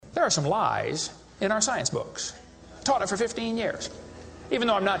There are some lies in our science books. Taught it for 15 years. Even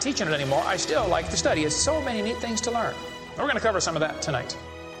though I'm not teaching it anymore, I still like to study. It's so many neat things to learn. We're going to cover some of that tonight.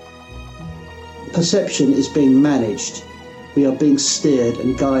 Perception is being managed. We are being steered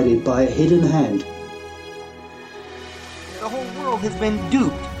and guided by a hidden hand. The whole world has been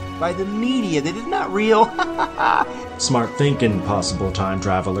duped by the media that is not real. Smart thinking, possible time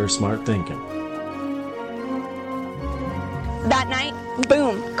traveler, smart thinking. That night,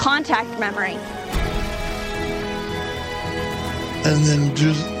 boom, contact memory. And then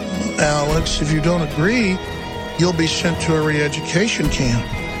just, Alex, if you don't agree, you'll be sent to a re-education camp.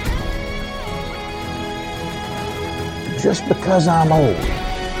 Just because I'm old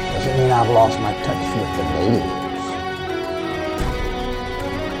doesn't mean I've lost my touch with the ladies.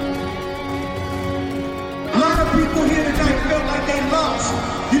 A lot of people here tonight felt like they lost.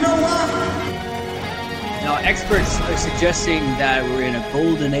 You know why? Now, experts are suggesting that we're in a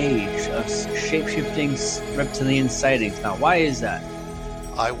golden age of shape-shifting reptilian sightings. Now, why is that?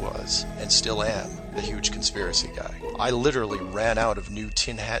 I was, and still am, a huge conspiracy guy. I literally ran out of new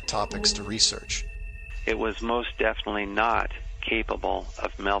tin hat topics to research. It was most definitely not capable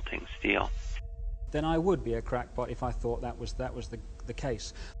of melting steel. Then I would be a crackpot if I thought that was the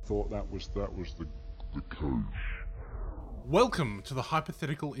case. Welcome to the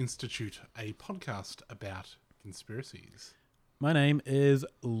Hypothetical Institute, a podcast about conspiracies. My name is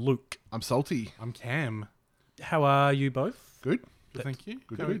Luke. I'm Salty. I'm Cam. How are you both? Good. Good, thank you.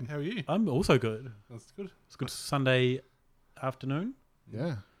 Good. How are you? I'm also good. That's good. It's a good Sunday afternoon.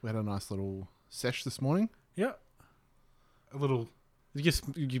 Yeah. We had a nice little sesh this morning. Yeah. A little...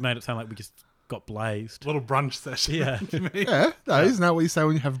 You made it sound like we just got blazed. A little brunch session. Yeah. Yeah. No, isn't that what you say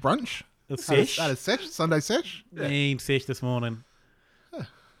when you have brunch? A sesh? That is sesh. Sunday sesh? Yeah. Mean sesh this morning.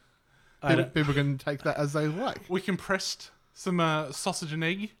 Yeah. People can take that as they like. We compressed some sausage and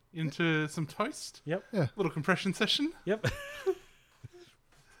egg into some toast. Yep. Yeah. Little compression session. Yep.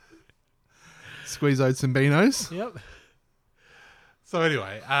 Squeeze out some beanos. Yep. So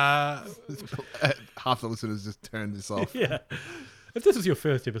anyway, half the listeners just turned this off. Yeah. If this is your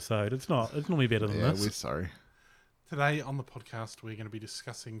first episode, it's normally better than this. Yeah, we're sorry. Today on the podcast, we're going to be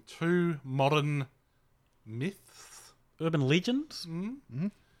discussing two modern myths. Urban legends? Mm-hmm.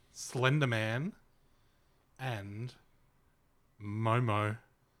 Slenderman and Momo.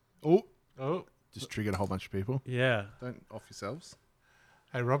 Oh. Just triggered a whole bunch of people. Yeah. Don't off yourselves.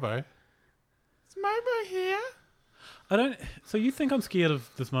 Hey, Robbo. It's Momo here. So you think I'm scared of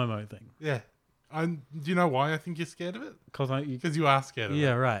this Momo thing? Yeah. Do you know why I think you're scared of it? Because you are scared of it.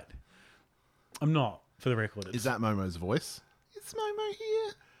 Yeah, right. I'm not, for the record. Is that Momo's voice? It's Momo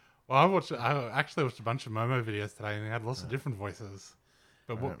here. Well, I actually watched a bunch of Momo videos today and they had lots of different voices.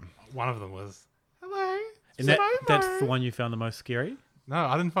 But one of them was, hello, and that's the one you found the most scary? No,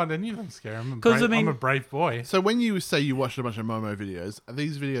 I didn't find any of them scary. I'm a brave boy. So when you say you watched a bunch of Momo videos, are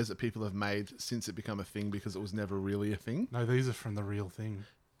these videos that people have made since it became a thing because it was never really a thing? No, these are from the real thing.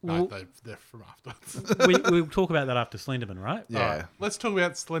 Well, no, they're from afterwards. We'll talk about that after Slenderman, right? Yeah. Right, let's talk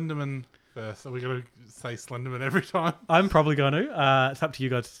about Slenderman first. Are we going to say Slenderman every time? I'm probably going to. It's up to you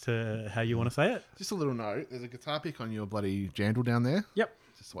guys to how you want to say it. Just a little note. There's a guitar pick on your bloody jandal down there. Yep.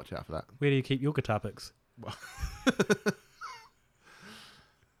 Just watch out for that. Where do you keep your guitar picks?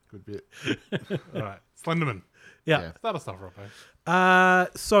 Good bit. All right. Slenderman. Yeah. Start us off,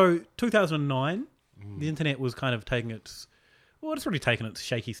 Robbo. So 2009, the internet was kind of taking it's already taken its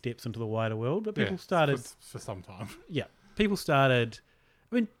shaky steps into the wider world, but people started... For some time. Yeah. People started...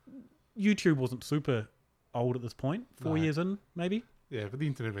 I mean, YouTube wasn't super old at this point. 4 years in, maybe? Yeah, but the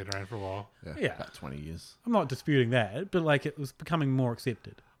internet had been around for a while. Yeah. About 20 years. I'm not disputing that, but it was becoming more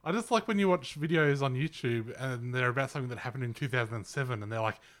accepted. I just like when you watch videos on YouTube and they're about something that happened in 2007 and they're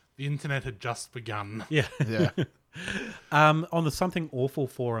like, the internet had just begun. Yeah. Yeah. On the Something Awful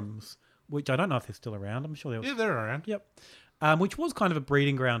forums, which I don't know if they're still around. I'm sure they're around. Yep. Which was kind of a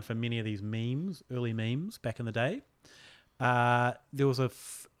breeding ground for many of these early memes back in the day. There was a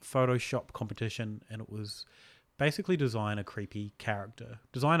Photoshop competition and it was basically design a creepy character.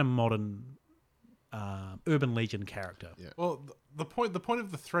 Design a modern urban legend character. Yeah. Well, the point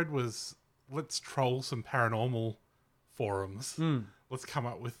of the thread was let's troll some paranormal forums. Let's come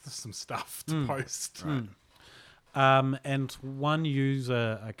up with some stuff to post. Right. And one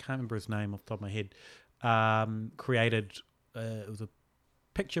user, I can't remember his name off the top of my head, created it was a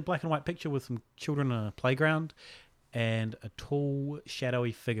picture, black and white picture with some children in a playground and a tall,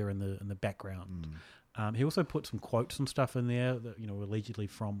 shadowy figure in the background. He also put some quotes and stuff in there that were allegedly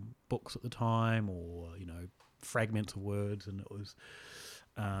from books at the time, or fragments of words, and it was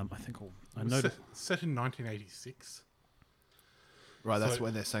I think I noticed set in 1986. Right, that's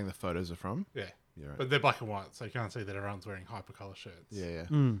where they're saying the photos are from? Yeah. Yeah, right. But they're black and white, so you can't see that everyone's wearing hypercolour shirts. Yeah.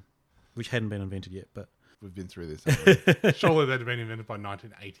 Which hadn't been invented yet, but... We've been through this, haven't we? Surely they'd have been invented by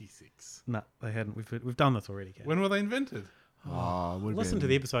 1986. No, they hadn't. We've done this already, Ken. When were they invented? Listen to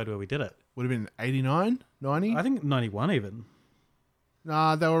the episode where we did it. Would have been 89, 90? I think 91 even.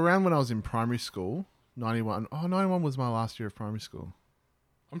 Nah, they were around when I was in primary school. 91. Oh, 91 was my last year of primary school.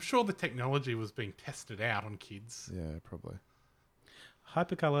 I'm sure the technology was being tested out on kids. Yeah, probably.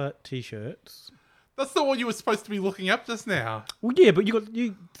 Hypercolour T-shirts. That's not what you were supposed to be looking up just now. Well, yeah, but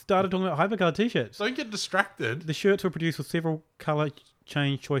you started talking about hypercolour T-shirts. Don't get distracted. The shirts were produced with several colour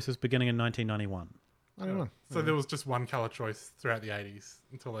change choices beginning in 1991. 91. So there was just one colour choice throughout the 80s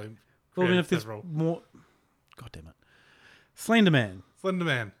until they Well, I mean, if several. there's more... God damn it. Slenderman.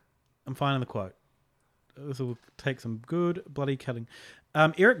 Slenderman. I'm finding the quote. This will take some good bloody cutting.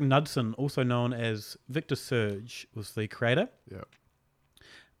 Eric Knudsen, also known as Victor Surge, was the creator. Yeah.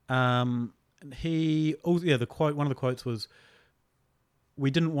 He also, the quote. One of the quotes was, "We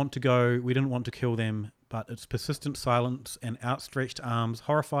didn't want to go. We didn't want to kill them, but its persistent silence and outstretched arms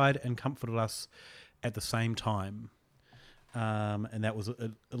horrified and comforted us at the same time." And that was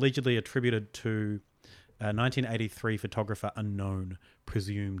allegedly attributed to 1983 photographer unknown,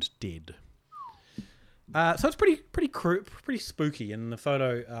 presumed dead. So it's pretty spooky. And the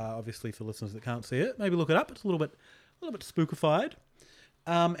photo, obviously, for listeners that can't see it, maybe look it up. It's a little bit spookified,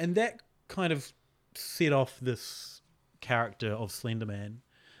 and that kind of set off this character of Slenderman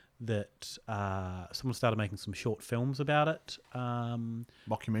that someone started making some short films about it.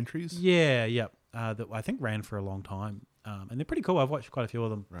 Mockumentaries? Yeah. That I think ran for a long time. And they're pretty cool. I've watched quite a few of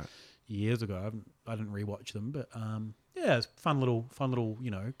them years ago. I didn't rewatch them, but it's fun little,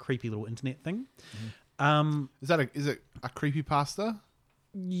 creepy little internet thing. Is it a creepypasta?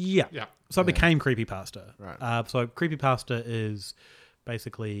 Yeah. So it became creepypasta. Right. So creepypasta is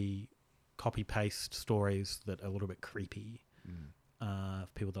basically copy-paste stories that are a little bit creepy. For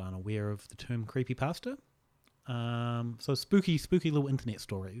people that aren't aware of the term creepypasta. So spooky little internet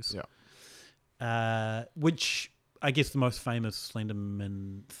stories. Yeah. Which I guess the most famous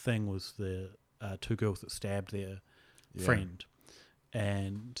Slenderman thing was the two girls that stabbed their friend.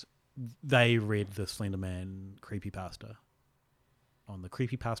 And they read the Slenderman creepypasta on the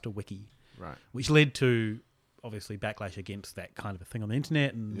creepypasta wiki. Right. Which led to obviously backlash against that kind of a thing on the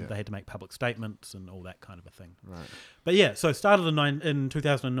internet, and they had to make public statements and all that kind of a thing. Right. But yeah, so it started in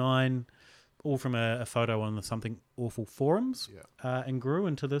 2009, all from a photo on the Something Awful forums, and grew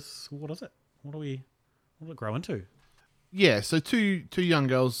into this. What is it? What did it grow into? Yeah, so two young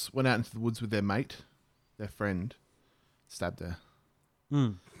girls went out into the woods with their mate, their friend, stabbed her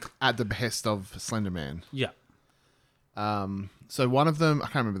at the behest of Slenderman. Yeah. So one of them, I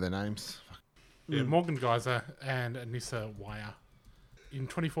can't remember their names. Yeah, Morgan Geyser and Anissa Wire. In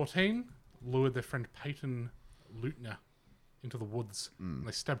 2014, lured their friend Peyton Lutner into the woods. And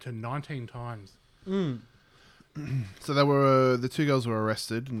they stabbed her 19 times. So the two girls were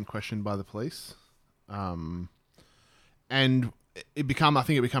arrested and questioned by the police. And it became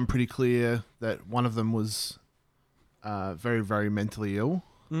pretty clear that one of them was very, very mentally ill.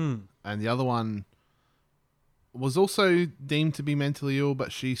 And the other one was also deemed to be mentally ill,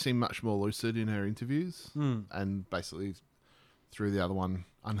 but she seemed much more lucid in her interviews and basically threw the other one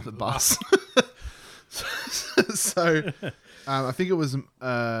under the bus. So I think it was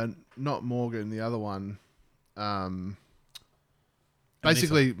not Morgan, the other one.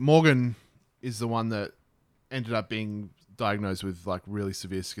 Basically, Morgan is the one that ended up being diagnosed with like really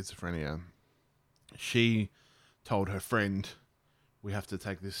severe schizophrenia. She told her friend, "We have to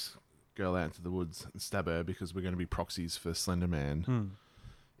take this girl out into the woods and stab her because we're going to be proxies for Slenderman.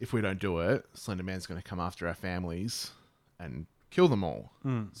 If we don't do it, Slenderman's going to come after our families and kill them all.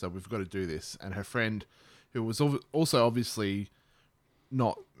 So we've got to do this." And her friend, who was also obviously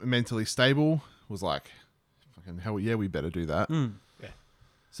not mentally stable, was like, "Fucking hell yeah, we better do that." Yeah.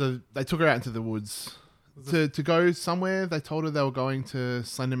 So they took her out into the woods to go somewhere. They told her they were going to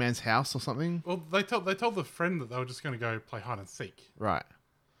Slenderman's house or something. Well, they told the friend that they were just going to go play hide and seek. Right.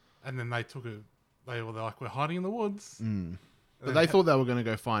 And then they took they were like, "We're hiding in the woods." But they thought they were going to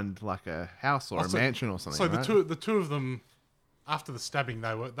go find like a house or a mansion or something. So right? the two of them, after the stabbing,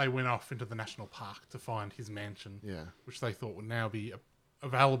 they went off into the national park to find his mansion. Yeah. Which they thought would now be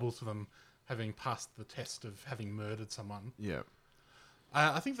available to them, having passed the test of having murdered someone. Yeah.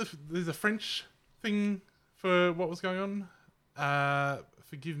 I think there's a French thing for what was going on.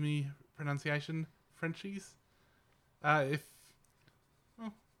 Forgive me, pronunciation, Frenchies.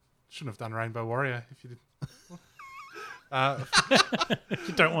 Shouldn't have done Rainbow Warrior if you did.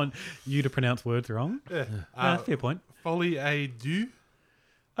 You don't want you to pronounce words wrong. Yeah. Fair point. Folie à deux.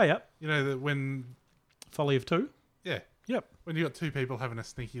 Oh, yeah. You know, that when... Folly of two? Yeah. Yep. When you got two people having a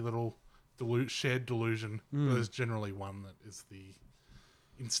sneaky little shared delusion, there's generally one that is the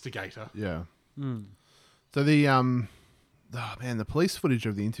instigator. Yeah. Mm. So the police footage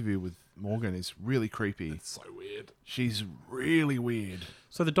of the interview with Morgan is really creepy. It's so weird. She's really weird.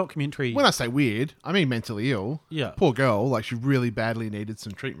 So the documentary... When I say weird, I mean mentally ill. Yeah. Poor girl, like she really badly needed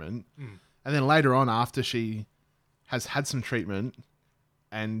some treatment. And then later on, after she has had some treatment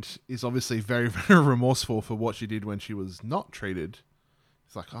and is obviously very, very remorseful for what she did when she was not treated,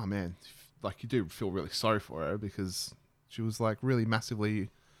 it's like, oh man, like you do feel really sorry for her because she was like really massively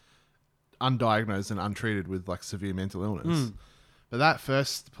undiagnosed and untreated with like severe mental illness. But that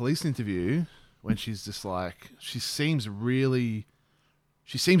first police interview, when she's just like, she seems really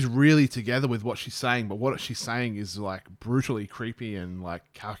together with what she's saying, but what she's saying is like brutally creepy and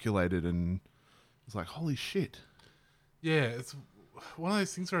like calculated, and it's like, holy shit. Yeah, it's one of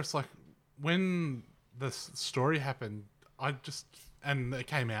those things where it's like, when the story happened, and it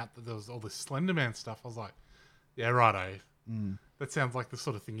came out that there was all this Slenderman stuff, I was like, yeah, righto. That sounds like the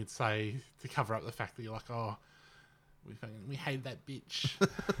sort of thing you'd say to cover up the fact that you're like, oh, we hate that bitch.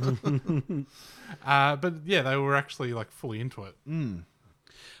 But yeah, they were actually like fully into it.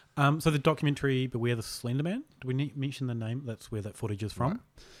 So the documentary Beware the Slenderman, do we mention the name? That's where that footage is from.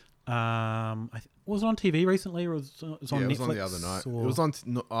 Right. Was it on TV recently, or was it on Netflix? It was on the other night. It was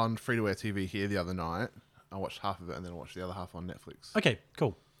on free-to-air TV here the other night. I watched half of it and then I watched the other half on Netflix. Okay,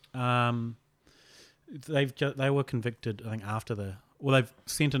 cool. They were convicted, I think, after they've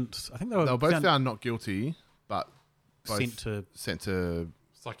sentenced. I think they were both found not guilty, but both sent to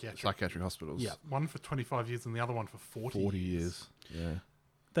psychiatric hospitals. Yeah, one for 25 years and the other one for 40 years. Yeah.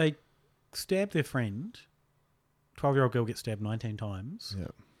 They stabbed their friend. 12-year-old girl gets stabbed 19 times. Yeah.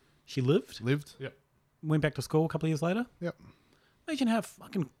 She lived. Yep. Went back to school a couple of years later. Yep. Imagine how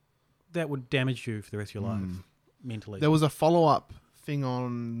fucking that would damage you for the rest of your life mentally. There was a follow-up thing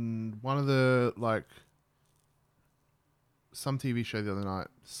on one of the some TV show the other night,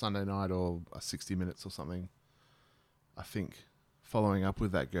 Sunday night, or 60 Minutes or something. I think following up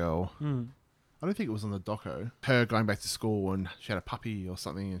with that girl. I don't think it was on the doco. Her going back to school and she had a puppy or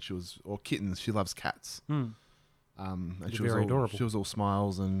something, and or kittens. She loves cats. And she was very adorable. She was all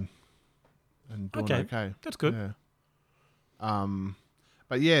smiles and doing okay. That's good. Yeah.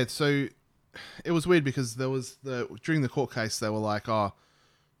 But yeah, so it was weird because there was during the court case they were like, oh,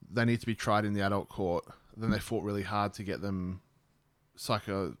 they need to be tried in the adult court. Then they fought really hard to get them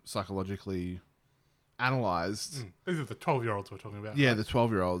psychologically analysed. These are the 12-year-olds we're talking about. Yeah, right? the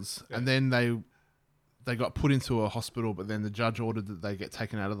 12-year-olds. Yeah. And then they got put into a hospital, but then the judge ordered that they get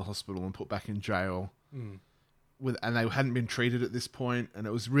taken out of the hospital and put back in jail. And they hadn't been treated at this point, and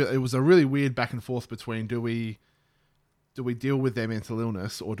it was a really weird back and forth between do we deal with their mental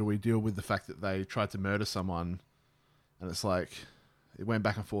illness or do we deal with the fact that they tried to murder someone? And it's like it went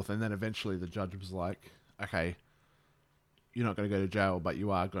back and forth, and then eventually the judge was like, okay, you're not going to go to jail, but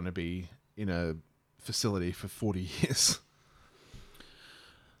you are going to be in a facility for 40 years.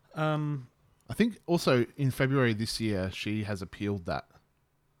 I think also in February this year she has appealed that.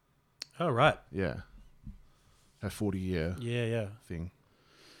 Oh right. Yeah. Her 40-year thing.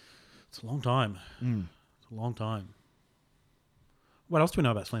 It's a long time. It's a long time. What else do we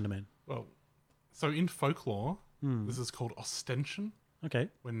know about Slenderman? Well, so in folklore, this is called ostension. Okay.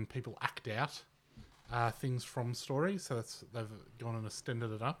 When people act out things from stories, so they've gone and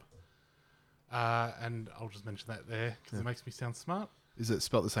ostended it up. And I'll just mention that there because it makes me sound smart. Is it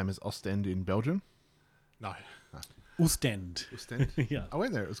spelt the same as Ostend in Belgium? No. Ostend. Yeah. I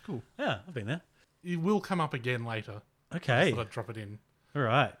went there. It was cool. Yeah, I've been there. It will come up again later. Okay. So I'll drop it in. All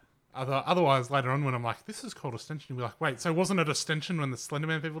right. Otherwise, later on when I'm like, this is called ostension, you'll be like, wait, so wasn't it ostension when the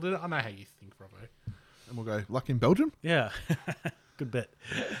Slenderman people did it? I know how you think, Robbo. And we'll go, like in Belgium? Yeah. Good bit.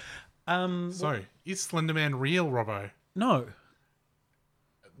 So, is Slenderman real, Robbo? No.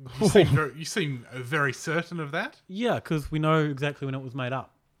 You seem very certain of that? Yeah, because we know exactly when it was made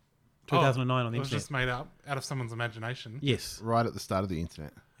up. 2009 on the internet. It was internet. just made up out of someone's imagination? Yes. Right at the start of the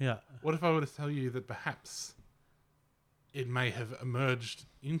internet. Yeah. What if I were to tell you that perhaps it may have emerged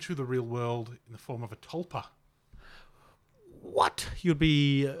into the real world in the form of a tulpa? What? You'd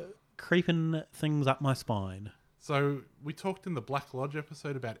be creeping things up my spine. So we talked in the Black Lodge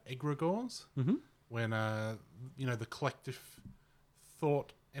episode about egregores, when the collective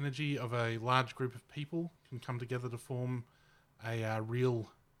thought energy of a large group of people can come together to form a real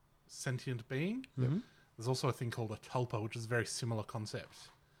sentient being. There's also a thing called a tulpa, which is a very similar concept,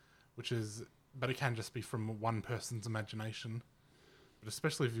 which is but it can just be from one person's imagination. But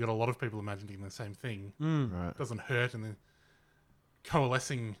especially if you've got a lot of people imagining the same thing, Right. it doesn't hurt, and then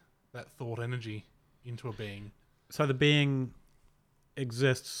coalescing that thought energy into a being. So the being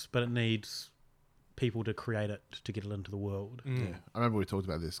exists, but it needs people to create it to get it into the world. Yeah, I remember we talked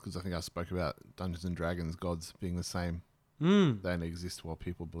about this because I think I spoke about Dungeons and Dragons gods being the same. Mm. They only exist while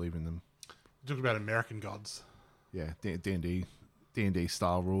people believe in them. You talk about American gods. Yeah, D&D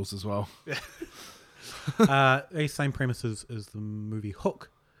style rules as well. Yeah. These same premises as the movie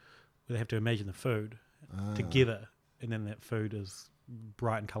Hook, where they have to imagine the food together, and then that food is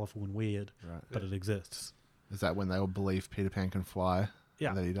bright and colourful and weird, but it exists. Is that when they all believe Peter Pan can fly? Yeah.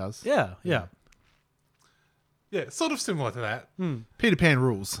 And that he does? Yeah. Yeah, sort of similar to that. Peter Pan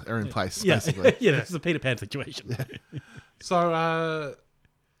rules are in place, Yeah. basically. Yeah, this is a Peter Pan situation. Yeah. So,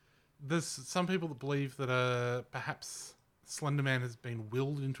 there's some people that believe that perhaps Slenderman has been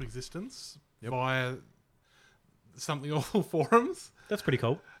willed into existence via something awful forums. That's pretty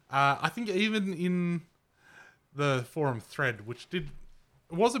cool. I think even in the forum thread, which it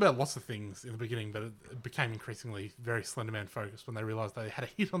was about lots of things in the beginning, but it became increasingly very Slenderman focused when they realised they had a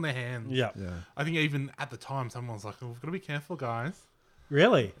hit on their hands. Yeah. I think even at the time, someone was like, "Oh, we've got to be careful, guys."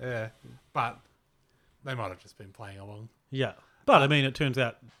 Really? Yeah. But they might have just been playing along. Yeah. But, I mean, it turns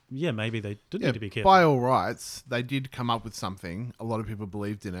out, maybe they did need to be careful. By all rights, they did come up with something. A lot of people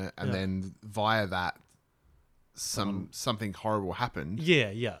believed in it. And then via that, something horrible happened.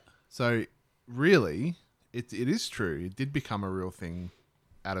 Yeah. So, really, it is true. It did become a real thing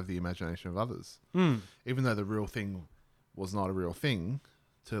out of the imagination of others. Even though the real thing was not a real thing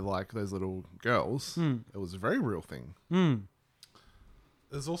to, like, those little girls, it was a very real thing.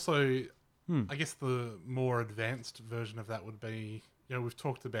 There's also... I guess the more advanced version of that would be, we've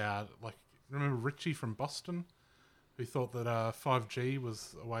talked about, like, remember Richie from Boston, who thought that 5G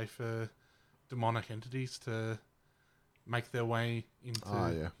was a way for demonic entities to make their way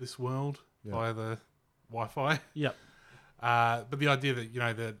into this world via the Wi-Fi. Yep. But the idea that,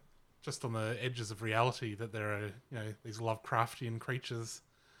 that just on the edges of reality that there are, these Lovecraftian creatures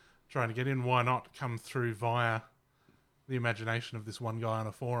trying to get in, why not come through via the imagination of this one guy on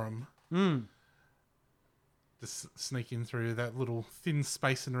a forum? Just sneak in through that little thin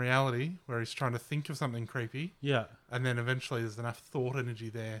space in reality where he's trying to think of something creepy. Yeah. And then eventually there's enough thought energy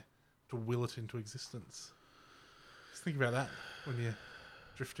there to will it into existence. Just think about that when you're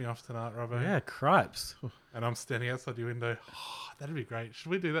drifting off tonight, Robbo. Yeah, cripes. And I'm standing outside your window. Oh, that'd be great. Should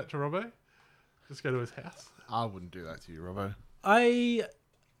we do that to Robbo? Just go to his house? I wouldn't do that to you, Robbo.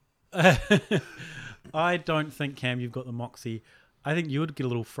 I don't think, Cam, you've got the moxie. I think you would get a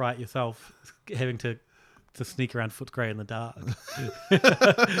little fright yourself having to sneak around Footscray in the dark.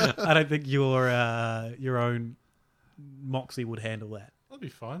 I don't think your own moxie would handle that. That'd be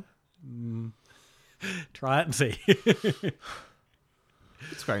fine. Try it and see.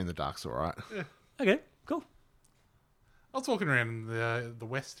 Footscray in the dark's all right. Yeah. Okay, cool. I was walking around in the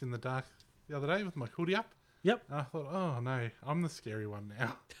west in the dark the other day with my hoodie up. Yep. And I thought, oh no, I'm the scary one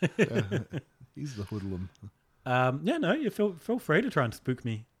now. He's the hoodlum. No, you feel free to try and spook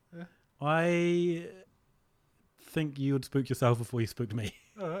me. Yeah. I think you would spook yourself before you spooked me.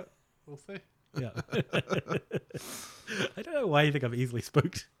 All right, we'll see. Yeah. I don't know why you think I'm easily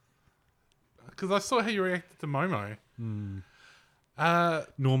spooked. Because I saw how you reacted to Momo.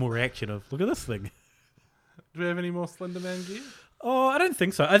 Normal reaction of, look at this thing. Do we have any more Slenderman gear? Oh, I don't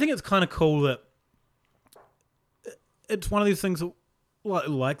think so. I think it's kind of cool that it's one of these things that,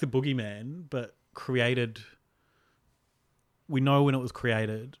 like the Boogeyman, but created... We know when it was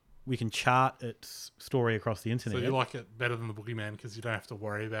created. We can chart its story across the internet. So you like it better than the Boogeyman because you don't have to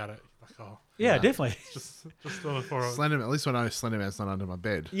worry about it. Like, oh, yeah, definitely. Just on a forum. Slenderman. At least I know Slenderman's not under my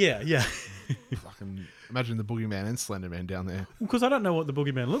bed. Yeah. Fucking imagine the Boogeyman and Slenderman down there. Because I don't know what the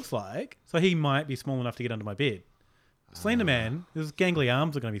Boogeyman looks like, so he might be small enough to get under my bed. Slenderman, his gangly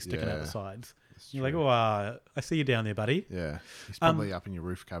arms are going to be sticking out the sides. You're like, oh, I see you down there, buddy. Yeah, he's probably up in your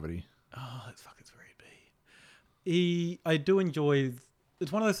roof cavity. Oh, that's fucking very big. I do enjoy.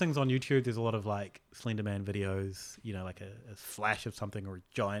 It's one of those things on YouTube. There's a lot of like Slenderman videos, like a flash of something or a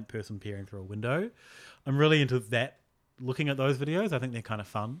giant person peering through a window. I'm really into that. Looking at those videos, I think they're kind of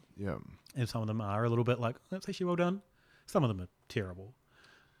fun. Yeah, and some of them are a little bit like, that's actually well done. Some of them are terrible.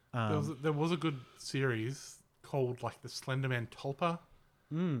 There was a good series called like the Slenderman Tulpa,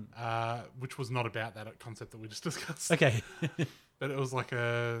 which was not about that concept that we just discussed. Okay, but it was like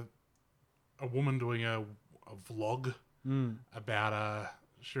a woman doing a vlog about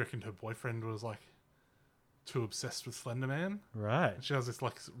she reckoned her boyfriend was like too obsessed with Slenderman. Right. And she has this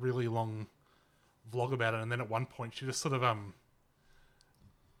like really long vlog about it, and then at one point she just sort of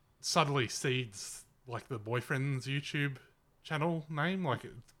subtly seeds like the boyfriend's YouTube channel name, like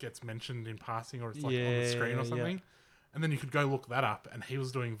it gets mentioned in passing, or it's like on the screen or something. And then you could go look that up, and he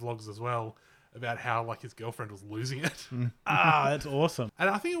was doing vlogs as well about how like his girlfriend was losing it. That's awesome. And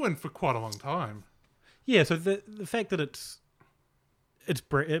I think it went for quite a long time. Yeah, so the fact that it's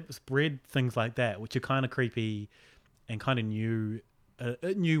bred things like that, which are kind of creepy and kind of new,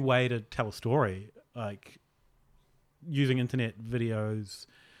 a new way to tell a story, like using internet videos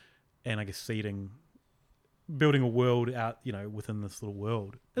and I guess building a world out, within this little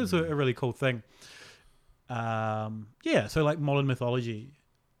world is a really cool thing. So like modern mythology.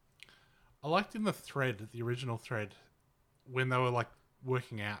 I liked in the original thread, when they were like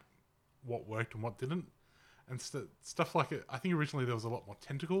working out what worked and what didn't, and stuff like it. I think originally there was a lot more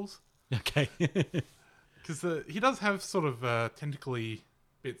tentacles. Okay. Because he does have sort of tentacly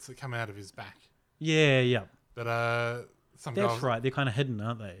bits that come out of his back. Yeah. But that's right. They're kind of hidden,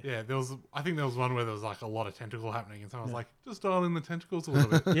 aren't they? Yeah. I think there was one where there was like a lot of tentacle happening, and someone was like, "Just dial in the tentacles a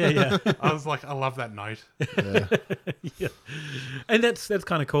little bit." Yeah. I was like, I love that note. Yeah. And that's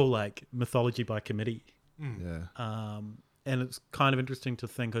kind of cool, like mythology by committee. Yeah. And it's kind of interesting to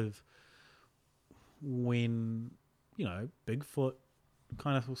think of when Bigfoot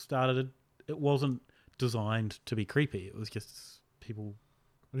kind of started. It wasn't designed to be creepy. It was just people.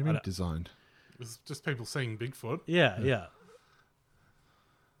 What do you mean designed? It was just people seeing Bigfoot. Yeah.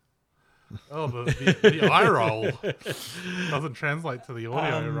 Oh, the eye roll doesn't translate to the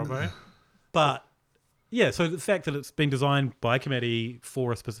audio, Robbo. But yeah, so the fact that it's been designed by committee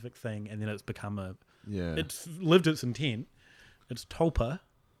for a specific thing, and then it's become it's lived its intent. It's tulpa.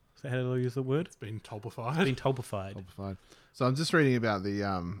 Is that how to use the word? It's been tulpified. It's been tulpified. So I'm just reading about the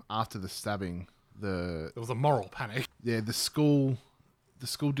after the stabbing, there was a moral panic. Yeah, the school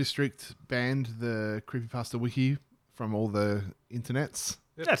district banned the creepypasta wiki from all the internets.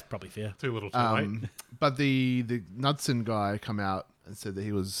 Yep. That's probably fair. Too little, too late. But the Knudsen guy come out and said that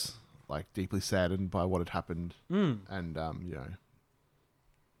he was like deeply saddened by what had happened, and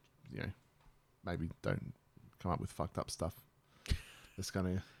maybe don't come up with fucked up stuff that's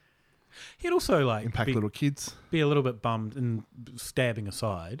gonna. He'd also impact little kids. Be a little bit bummed, and stabbing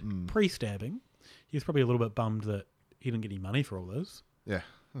aside, pre-stabbing, he was probably a little bit bummed that he didn't get any money for all this. Yeah,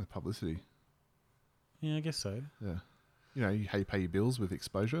 publicity. Yeah, I guess so. Yeah, how you pay your bills with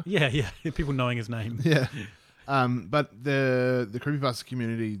exposure. Yeah, people knowing his name. Yeah. But the creepypasta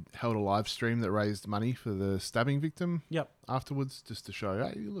community held a live stream that raised money for the stabbing victim. Yep. Afterwards, just to show,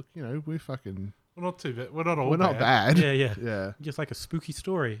 hey, look, we're fucking. We're not too bad. We're not all. We're not bad. Yeah. Just like a spooky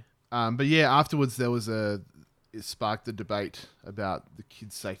story. But yeah, afterwards it sparked a debate about the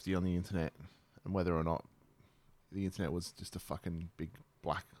kids' safety on the internet and whether or not the internet was just a fucking big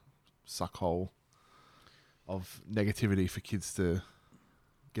black suckhole of negativity for kids to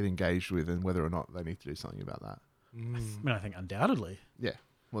get engaged with, and whether or not they need to do something about that. I think undoubtedly. Yeah.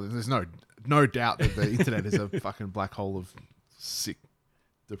 Well, there's no doubt that the internet is a fucking black hole of sick,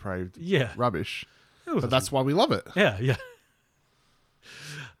 depraved rubbish. But that's why we love it. Yeah.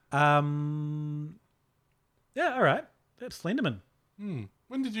 All right. That's Slenderman.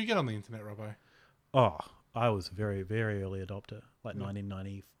 When did you get on the internet, Robbo? Oh, I was a very, very early adopter, like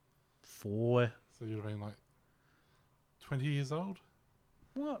 1994. So you'd have been like 20 years old?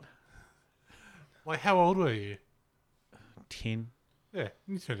 What? Like, how old were you? 10. Yeah,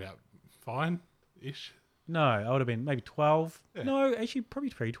 you turned out fine-ish. No, I would have been maybe 12. Yeah. No, actually, probably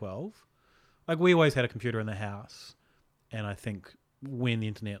pre-12. Like, we always had a computer in the house, and I think when the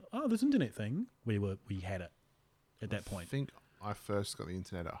internet, this internet thing, we had it at that point. I think I first got the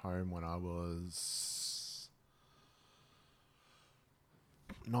internet at home when I was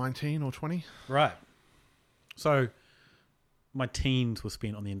 19 or 20. Right. So my teens were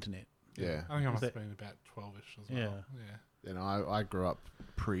spent on the internet. Yeah. I think I must have been about 12-ish as well. Yeah. And I grew up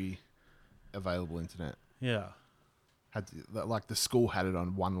pre-available internet. Yeah. The school had it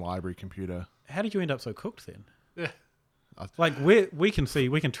on one library computer. How did you end up so cooked then? Yeah. Like we can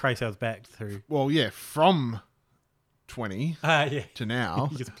trace ours back through. Well, yeah, from 20 to now.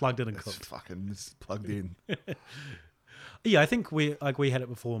 You just plugged in and cooked. It's plugged in. Yeah, I think we had it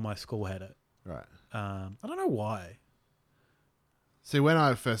before my school had it. Right. I don't know why. See, when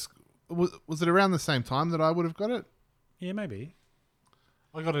I first was it around the same time that I would have got it? Yeah, maybe.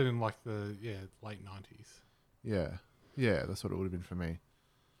 I got it in like the late 90s. Yeah, that's what it would have been for me.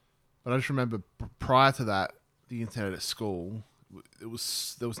 But I just remember prior to that, the internet at school, there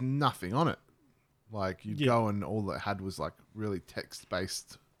was nothing on it. Like you'd go and all it had was like really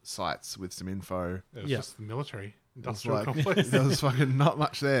text-based sites with some info. It was just the military industrial like, complex. There was fucking not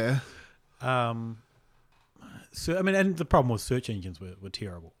much there. So I mean, and the problem was search engines were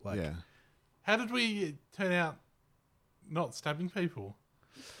terrible. Like, yeah. How did we turn out not stabbing people?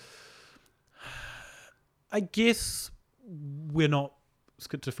 I guess we're not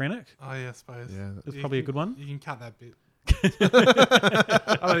schizophrenic. Oh yeah, I suppose. Yeah, It's probably a good one. You can cut that bit.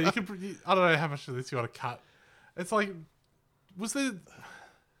 I don't know how much of this you want to cut. It's like, was there?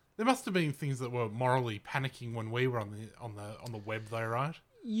 There must have been things that were morally panicking when we were on the web, though, right?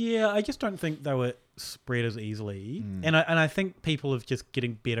 Yeah, I just don't think they were spread as easily, and I think people are just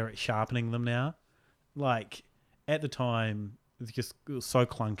getting better at sharpening them now. Like at the time, it was so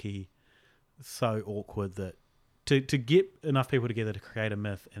clunky, so awkward that to get enough people together to create a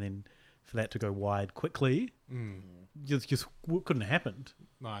myth and then for that to go wide quickly, just couldn't have happened.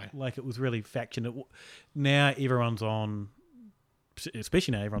 No, like it was really faction. Now everyone's on,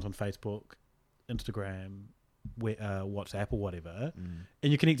 especially now everyone's on Facebook, Instagram, WhatsApp or whatever, and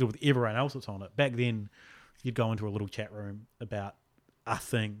you're connected with everyone else that's on it. Back then, you'd go into a little chat room about a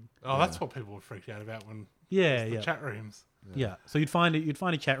thing. Oh, that's what people were freaked out about when the chat rooms. Yeah, so you'd find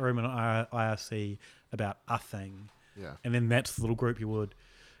a chat room in IRC about a thing, and then that's the little group you would,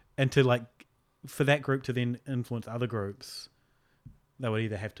 and to like for that group to then influence other groups, they would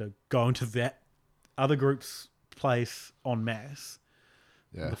either have to go into that other group's place en masse.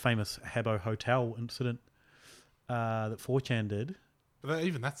 The famous Habbo Hotel incident that 4chan did. But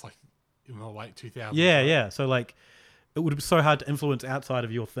that's like in the late 2000s. Yeah. So like, it would be so hard to influence outside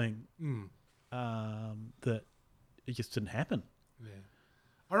of your thing that it just didn't happen. Yeah,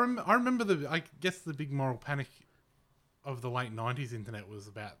 I remember I guess the big moral panic of the late 90s internet was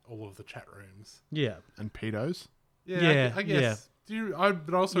about all of the chat rooms. Yeah, and pedos. Yeah, I guess. Yeah.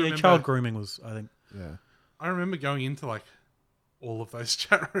 But also remember, child grooming was, I think. Yeah, I remember going into like all of those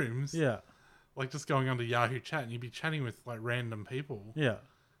chat rooms. Yeah. Like just going onto Yahoo Chat and you'd be chatting with like random people. Yeah.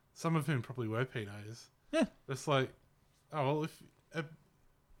 Some of whom probably were pedos. Yeah. It's like, oh, well, if a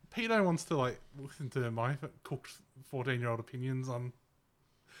pedo wants to like listen to my cooked 14-year-old opinions on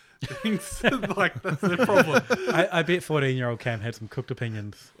things, like that's their problem. I bet 14-year-old Cam had some cooked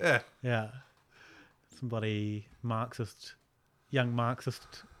opinions. Yeah. Yeah. Some bloody young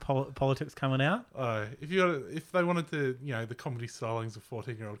Marxist politics coming out. If they wanted to, the comedy stylings of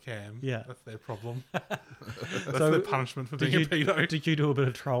 14-year-old Cam, that's their problem. That's their punishment for being a pedo. Did you do a bit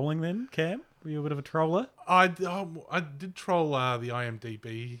of trolling then, Cam? Were you a bit of a troller? I did troll the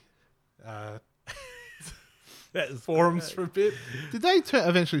IMDb forums for a bit. Did they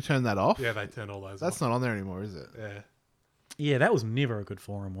eventually turn that off? Yeah, they turned all those off. That's not on there anymore, is it? Yeah. Yeah, that was never a good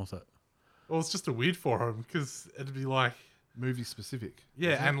forum, was it? Well, it's just a weird forum because it'd be like movie specific.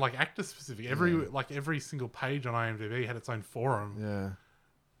 Yeah, and like actor specific. Every single page on IMDb had its own forum. Yeah.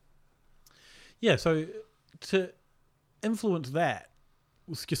 Yeah, so to influence that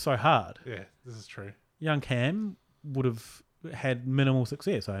was just so hard. Yeah, this is true. Young Cam would have had minimal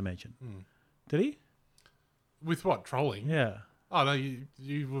success, I imagine. Did he? With what? Trolling? Yeah. Oh, no,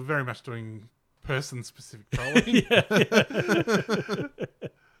 you were very much doing person-specific trolling.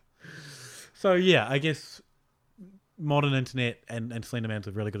 So, yeah, I guess modern internet and Slenderman's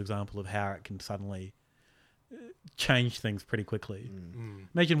a really good example of how it can suddenly change things pretty quickly.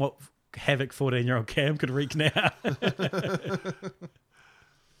 Imagine what havoc 14-year-old Cam could wreak now.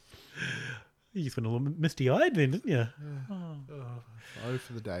 You just went a little misty-eyed then, didn't you? Oh,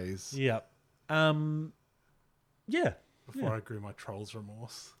 for the days. Yeah. Yeah. Before I grew my troll's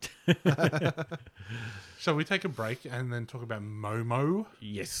remorse. Shall we take a break and then talk about Momo?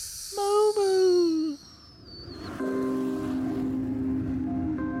 Yes. Momo.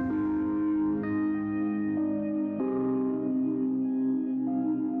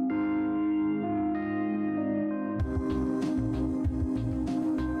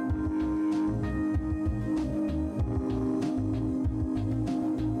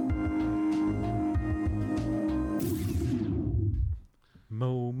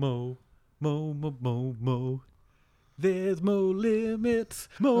 Momo. There's no limits.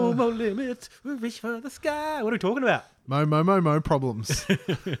 Momo limits. We reach for the sky. What are we talking about? Momo problems.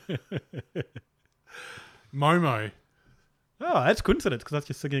 Momo. Oh, that's coincidence because that's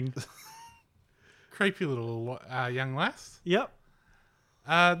just singing. Creepy little young lass. Yep.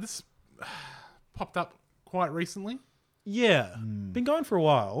 This popped up quite recently. Yeah. Been going for a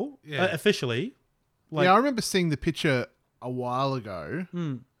while. Yeah. Officially. I remember seeing the picture a while ago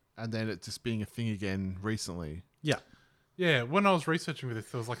and then it just being a thing again recently. Yeah. Yeah, when I was researching for this,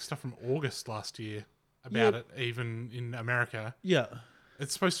 there was like stuff from August last year about it, even in America. Yeah.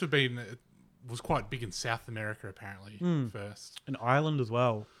 It's supposed to have been, it was quite big in South America apparently first. In Ireland as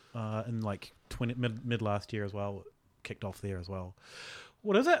well. In like mid last year as well. It kicked off there as well.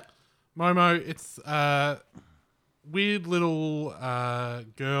 What is it? Momo, it's weird little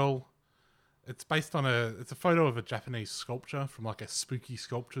girl. It's based on it's a photo of a Japanese sculpture from like a spooky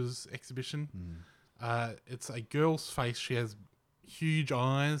sculptures exhibition. It's a girl's face. She has huge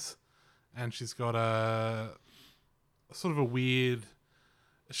eyes, and she's got a sort of a weird.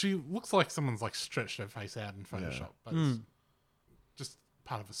 She looks like someone's like stretched her face out in Photoshop, but it's just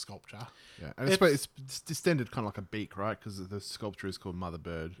part of a sculpture. Yeah, and it's distended kind of like a beak, right? Because the sculpture is called Mother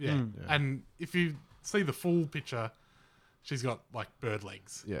Bird. Yeah. And if you see the full picture, she's got like bird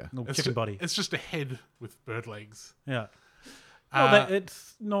legs. Yeah, chicken body. It's just a head with bird legs. Yeah. Well,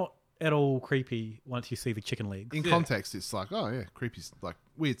 it's not at all creepy once you see the chicken legs. In context, it's like, oh yeah, creepy, like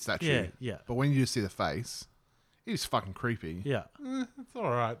weird statue. Yeah. But when you see the face, it is fucking creepy. Yeah. It's all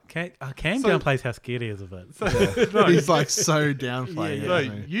right. Cam downplays how scared he is of it. He's like so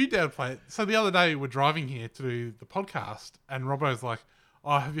downplaying it. You downplay it. So the other day we're driving here to do the podcast, and Robbo's like,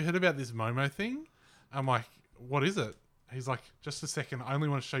 "Oh, have you heard about this Momo thing?" I'm like, "What is it?" He's like, "Just a second. I only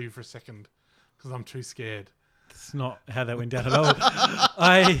want to show you for a second because I'm too scared." That's not how that went down at all.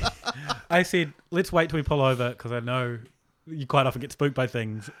 I said, let's wait till we pull over because I know you quite often get spooked by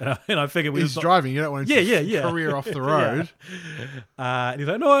things. And I figured he's driving. You don't want him to career off the road. And he's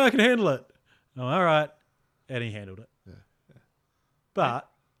like, no, I can handle it. Oh, all right. And he handled it. Yeah. But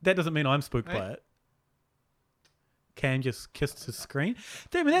that doesn't mean I'm spooked by it. Cam just kissed his screen.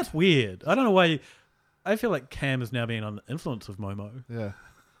 Damn it, that's weird. I don't know why. I feel like Cam is now being on the influence of Momo. Yeah.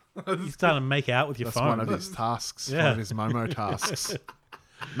 He's starting to make out with your phone. That's one of his tasks. Yeah. One of his Momo tasks.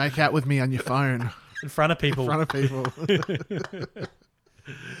 Make out with me on your phone. In front of people. In front of people.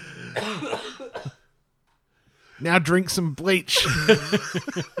 Now drink some bleach.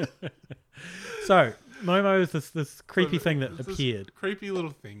 So, Momo is this creepy thing that appeared. Creepy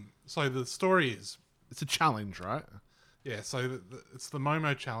little thing. So the story is... It's a challenge, right? Yeah, so it's the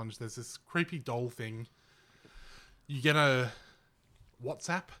Momo challenge. There's this creepy doll thing. You get a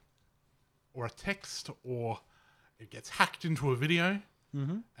WhatsApp or a text, or it gets hacked into a video,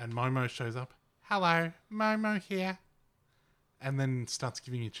 and Momo shows up. Hello, Momo here. And then starts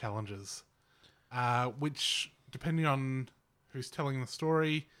giving you challenges, which, depending on who's telling the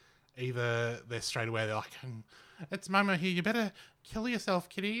story, either they're straight away, they're like, it's Momo here, you better kill yourself,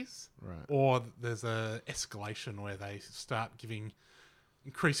 kiddies. Right. Or there's a escalation where they start giving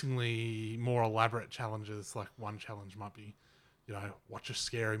increasingly more elaborate challenges. Like one challenge might be, watch a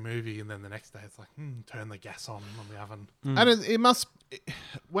scary movie, and then the next day it's like, turn the gas on the oven. And it must,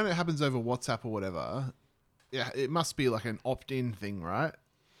 when it happens over WhatsApp or whatever, yeah, it must be like an opt-in thing, right?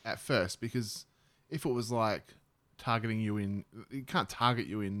 At first, because if it was like targeting you it can't target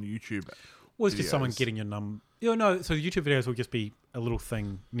you in YouTube. Well, it's just someone getting your number. No, so the YouTube videos will just be a little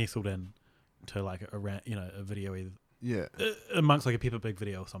thing nestled in to like a video either. Yeah. Amongst like a Peppa Pig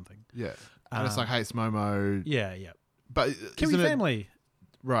video or something. Yeah. And it's like, hey, it's Momo. Yeah. But Kiwi family.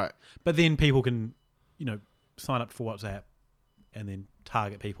 Right. But then people can, sign up for WhatsApp and then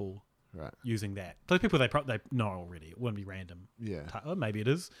target people using that. Those people they know already. It wouldn't be random. Yeah. Or maybe it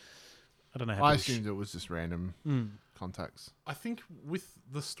is. I don't know how I assumed it was just random contacts. I think with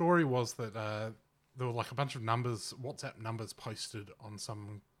the story was that there were like a bunch of numbers, WhatsApp numbers posted on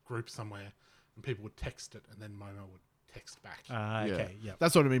some group somewhere, and people would text it, and then Momo would text back. Okay, yeah.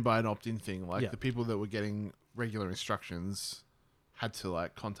 That's what I mean by an opt-in thing. Like the people that were getting regular instructions had to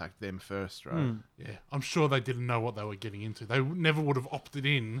like contact them first, right? Yeah, I'm sure they didn't know what they were getting into. They never would have opted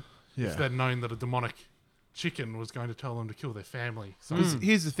in if they'd known that a demonic chicken was going to tell them to kill their family. So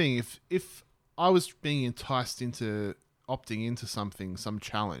here's the thing: if I was being enticed into opting into something, some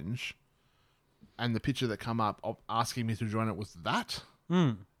challenge, and the picture that come up asking me to join it was that,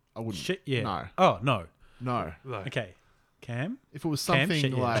 I wouldn't. Shit, yeah. No. Oh, no. No. Okay. Cam? If it was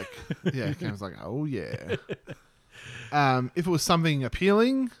something like... Yeah, Cam's like, oh, yeah. If it was something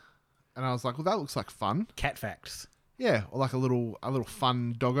appealing, and I was like, well, that looks like fun. Cat facts. Yeah, or like a little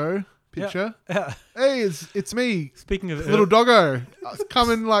fun doggo picture. Yeah. Hey, it's me. Speaking of... Little doggo. Come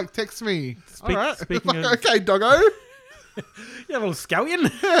and text me. All right. Speaking of... Okay, doggo. You little scallion.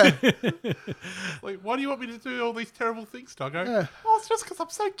 Yeah. Like, why do you want me to do all these terrible things, doggo? Yeah. Oh, it's just because I'm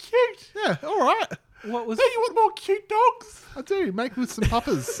so cute. Yeah, all right. What was? Don't you want more cute dogs? I do. Make with some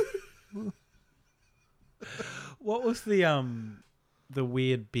puppers. What was the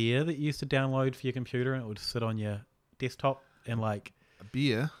weird beer that you used to download for your computer and it would sit on your desktop and like a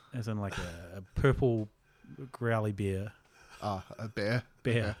beer, as in like a purple growly beer. Ah, a bear.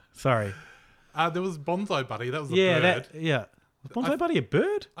 Bear. Sorry. There was Bonsai Buddy. That was a bird. Was Bonsai Buddy a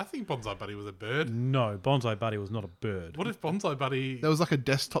bird? I think Bonsai Buddy was a bird. No, Bonsai Buddy was not a bird. What if Bonsai Buddy... There was like a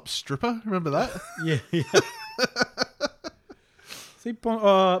desktop stripper. Remember that? Yeah. See,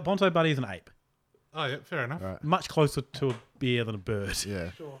 Bonsai Buddy is an ape. Oh, yeah, fair enough. Right. Much closer to a bear than a bird.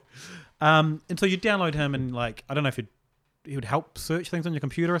 Yeah. Sure. And so you download him, and like I don't know if he would help search things on your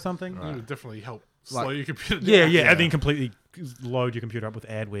computer or something. It would definitely help Like- slow your computer Yeah, down. yeah, and then completely load your computer up with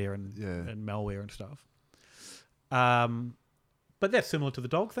adware and malware and stuff. But that's similar to the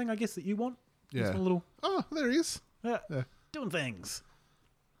dog thing, I guess, that you want. Yeah. Just a little, Oh, there he is. yeah, Yeah. doing things.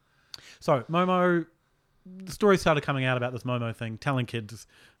 So Momo, the story started coming out about this Momo thing, telling kids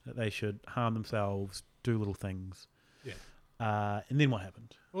that they should harm themselves, do little things. Yeah. And then what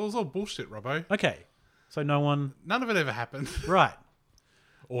happened? Well, it was all bullshit, Robbo. Okay, so no one. None of it ever happened. Right.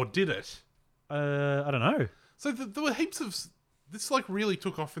 Or did it? I don't know. So there were heaps of... This, like, really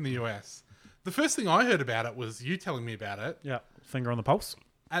took off in the US. The first thing I heard about it was you telling me about it. Yeah, finger on the pulse.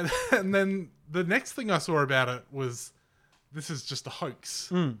 And then the next thing I saw about it was, this is just a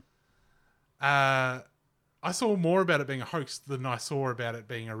hoax. I saw more about it being a hoax than I saw about it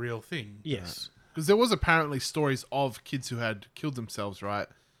being a real thing. Yes. Because there was apparently stories of kids who had killed themselves, right?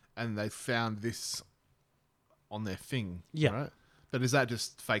 And they found this on their thing, right? But is that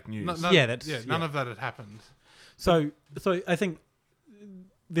just fake news? None of that had happened. So I think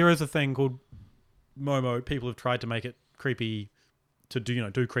there is a thing called Momo. People have tried to make it creepy, to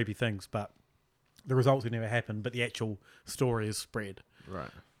do creepy things, but the results have never happened. But the actual story is spread. Right.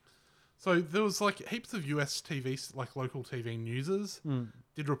 So there was like heaps of US TV, like local TV newsers,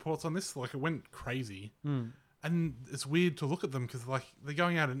 did reports on this. Like it went crazy, and it's weird to look at them because like they're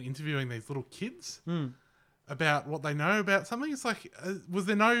going out and interviewing these little kids about what they know about something. It's like, was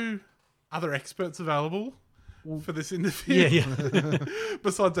there no other experts available for this interview? Yeah.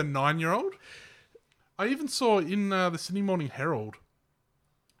 Besides a 9-year-old. I even saw in the Sydney Morning Herald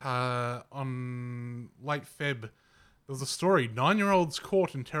on late Feb. There was a story, 9-year-olds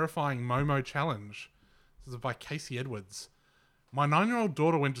caught in terrifying Momo challenge. This is by Casey Edwards. My 9-year-old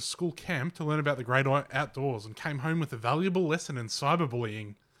daughter went to school camp to learn about the great outdoors and came home with a valuable lesson in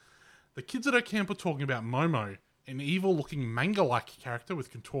cyberbullying. The kids at her camp were talking about Momo, an evil-looking manga-like character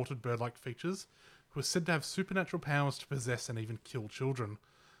with contorted bird-like features who is said to have supernatural powers to possess and even kill children.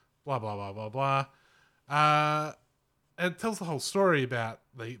 Blah, blah, blah, blah, blah. It tells the whole story about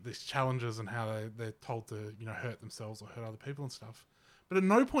these challenges and how they're told to, hurt themselves or hurt other people and stuff. But at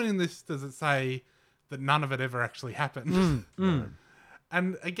no point in this does it say that none of it ever actually happened.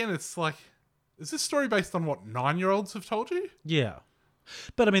 And again, it's like, is this story based on what 9-year-olds have told you? Yeah.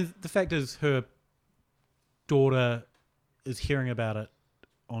 But I mean, the fact is her daughter is hearing about it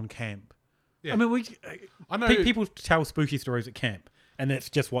on camp. Yeah. I mean, I know people tell spooky stories at camp, and that's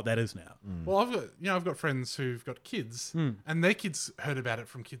just what that is now. Well, I've got friends who've got kids, and their kids heard about it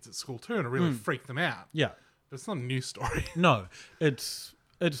from kids at school too, and it really freaked them out. Yeah, but it's not a news story. No, it's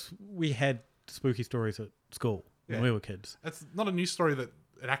we had spooky stories at school when we were kids. It's not a news story that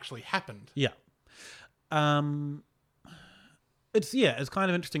it actually happened. Yeah. It's kind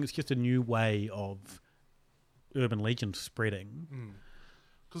of interesting. It's just a new way of urban legend spreading.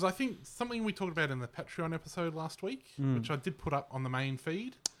 Because I think something we talked about in the Patreon episode last week, which I did put up on the main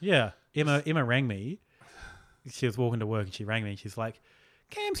feed. Yeah, Emma rang me. She was walking to work and she rang me and she's like,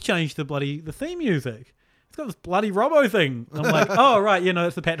 "Cam's changed the theme music. It's got this bloody Robbo thing." I'm like, "Oh right,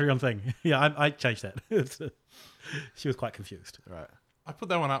 it's the Patreon thing." Yeah, I changed that. She was quite confused. Right. I put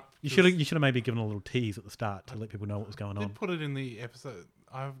that one up. You should have maybe given a little tease at the start to let people know what was going on. I did put it in the episode.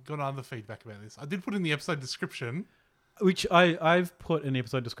 I've got other feedback about this. I did put in the episode description. Which I've put in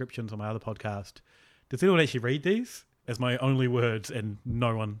episode descriptions on my other podcast. Does anyone actually read these as my only words? And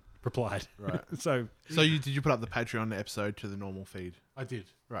no one replied. Right. So did you put up the Patreon episode to the normal feed? I did.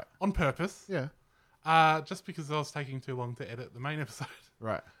 Right. On purpose. Yeah. Just because I was taking too long to edit the main episode.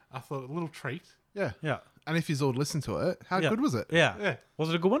 Right. I thought a little treat. Yeah. Yeah. And if you've all listened to it, how good was it? Yeah. Was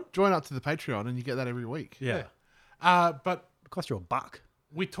it a good one? Join up to the Patreon and you get that every week. Yeah. But it cost you $1.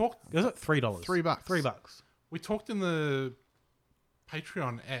 We talked. Was it $3? $3. $3. We talked in the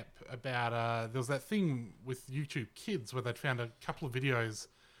Patreon app about there was that thing with YouTube Kids where they'd found a couple of videos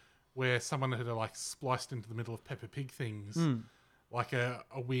where someone had like spliced into the middle of Peppa Pig things, like a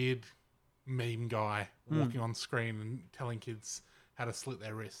weird meme guy walking on screen and telling kids how to slit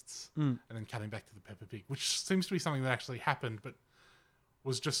their wrists and then cutting back to the Peppa Pig, which seems to be something that actually happened but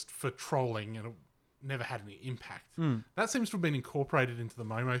was just for trolling and it never had any impact. That seems to have been incorporated into the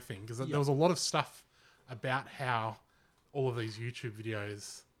Momo thing because there was a lot of stuff about how all of these YouTube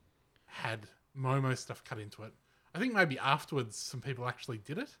videos had Momo stuff cut into it. I think maybe afterwards some people actually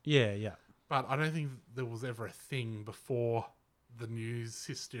did it. Yeah, yeah. But I don't think there was ever a thing before the news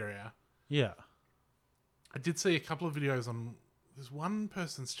hysteria. Yeah. I did see a couple of videos on this one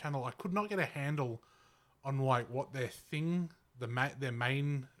person's channel. I could not get a handle on like what their thing, their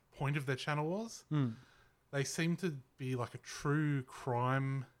main point of their channel was. They seemed to be like a true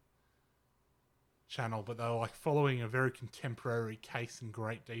crime channel, but they were like following a very contemporary case in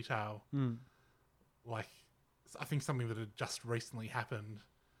great detail. Like, I think something that had just recently happened,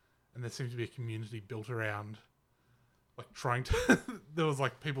 and there seemed to be a community built around like trying to there was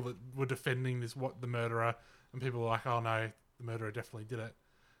like people that were defending the murderer, and people were like, oh no, the murderer definitely did it.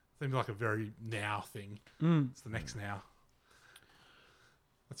 Seemed like a very now thing. It's the next now.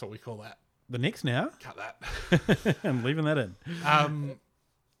 That's what we call that. The next now? Cut that. I'm leaving that in.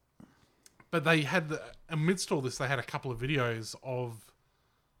 But they had, amidst all this, they had a couple of videos of...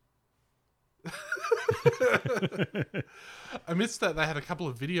 amidst that, they had a couple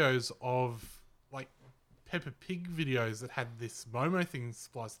of videos of, like, Peppa Pig videos that had this Momo thing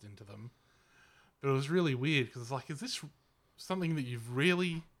spliced into them. But it was really weird, because it's like, is this something that you've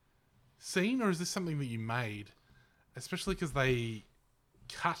really seen, or is this something that you made? Especially because they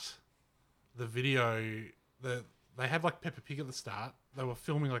cut the video. They had like Peppa Pig at the start. They were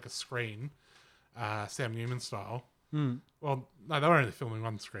filming like a screen, Sam Newman style. Well, no, they were only filming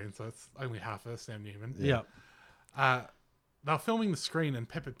one screen, so it's only half of Sam Newman. Yeah. They were filming the screen, and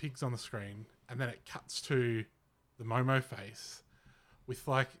Peppa Pig's on the screen, and then it cuts to the Momo face with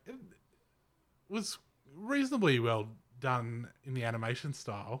like, it was reasonably well done in the animation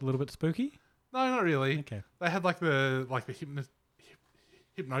style. A little bit spooky? No, not really. Okay. They had like the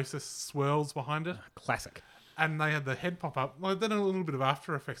hypnosis swirls behind it. Classic. And they had the head pop up. Well, then a little bit of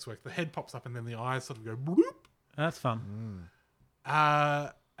After Effects work. The head pops up and then the eyes sort of go bloop. That's fun.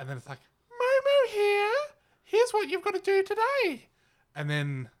 And then it's like, Momo here. Here's what you've got to do today. And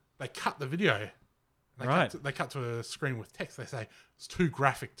then they cut the video. They cut to a screen with text. They say, it's too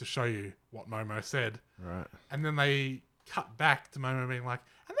graphic to show you what Momo said. Right. And then they cut back to Momo being like,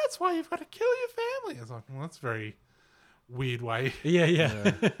 and that's why you've got to kill your family. I was like, well, that's a very weird way.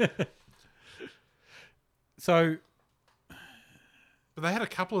 Yeah. So, but they had a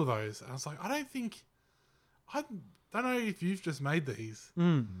couple of those. I was like, I don't know if you've just made these.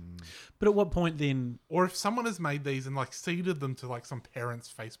 But at what point then? Or if someone has made these and like seeded them to like some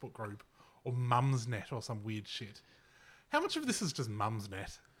parents' Facebook group or Mumsnet or some weird shit. How much of this is just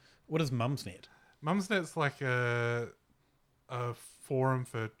Mumsnet? What is Mumsnet? Mumsnet's like a forum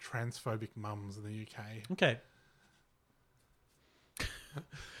for transphobic mums in the UK. Okay.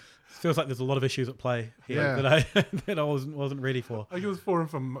 Feels like there's a lot of issues at play here that I wasn't ready for. Like it's a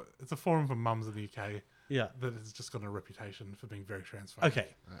forum for mums in the UK. Yeah, that has just got a reputation for being very transphobic. Okay,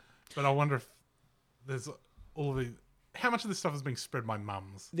 but I wonder if there's how much of this stuff is being spread by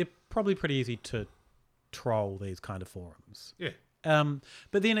mums. They're probably pretty easy to troll these kind of forums. Yeah.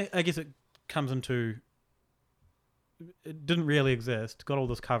 But then I guess it comes into it didn't really exist, got all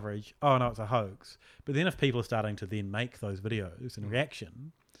this coverage. Oh no, it's a hoax. But then if people are starting to then make those videos in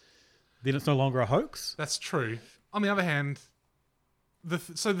reaction, then it's no longer a hoax. That's true. On the other hand, the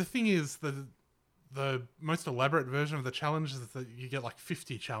thing is the most elaborate version of the challenge is that you get like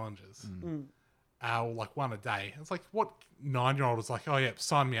 50 challenges, or like one a day. It's like, what 9-year-old is like, oh yeah,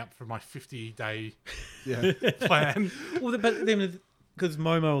 sign me up for my 50-day plan. Well, but then because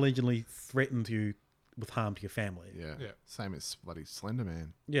Momo allegedly threatens you with harm to your family. Yeah. Same as bloody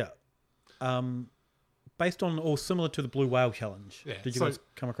Slenderman. Yeah. Based on or similar to the Blue Whale challenge. Yeah. Did you guys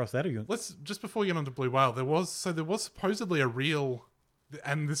come across that? Or you? Let's just before we get on to Blue Whale, there was supposedly a real,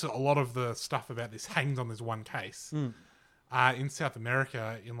 and this a lot of the stuff about this hangs on this one case. In South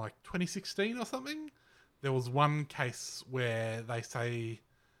America in like 2016 or something, there was one case where they say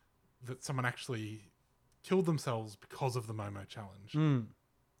that someone actually killed themselves because of the Momo challenge.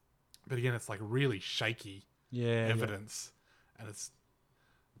 But again, it's like really shaky evidence, and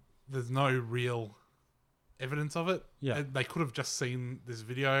there's no real evidence of it. Yeah, they could have just seen this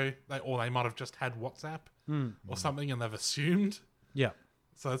video, or they might have just had WhatsApp or something, and they've assumed. Yeah,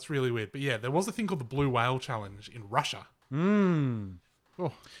 so that's really weird. But yeah, there was a thing called the Blue Whale Challenge in Russia.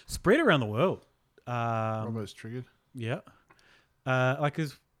 Oh. Spread around the world. Robo's triggered. Yeah, like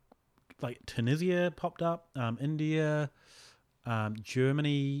Tunisia popped up, India,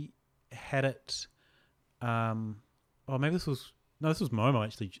 Germany had it. Maybe this was Momo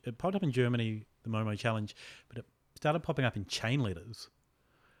actually. It popped up in Germany, the Momo challenge, but it started popping up in chain letters.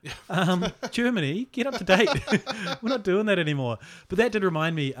 Germany, get up to date. We're not doing that anymore. But that did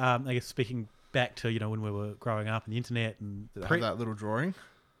remind me, I guess speaking back to, when we were growing up and the internet and did it have that little drawing?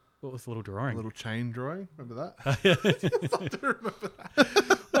 What was the little drawing? A little chain drawing. Remember that? I do remember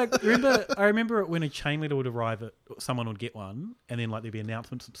that. I remember when a chain letter would arrive at someone would get one, and then like there'd be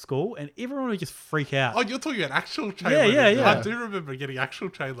announcements at school, and everyone would just freak out. Oh, you're talking about actual chain Yeah, letters. yeah. I do remember getting actual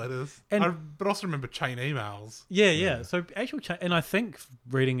chain letters, but also remember chain emails. Yeah. So actual chain, and I think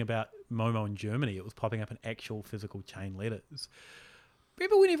reading about Momo in Germany, it was popping up in actual physical chain letters.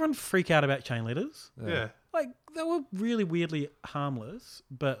 Remember when everyone freak out about chain letters? Yeah. Like, they were really weirdly harmless,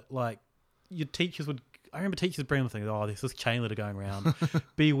 but like your teachers would... I remember teachers bringing the thing, oh, there's this chain letter going around.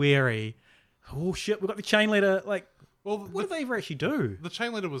 Be wary. Oh, shit, we've got the chain letter. Like, well, what did they ever actually do? The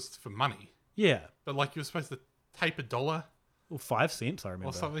chain letter was for money. Yeah. But like you were supposed to tape $1. Or 5 cents, I remember.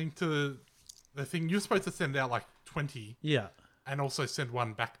 Or something to the thing. You were supposed to send out like 20. Yeah. And also send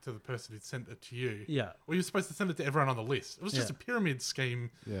one back to the person who'd sent it to you. Yeah. Or you're supposed to send it to everyone on the list. It was just a pyramid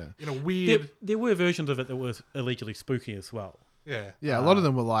scheme. Yeah. In a weird... There were versions of it that was allegedly spooky as well. Yeah. Yeah, a lot of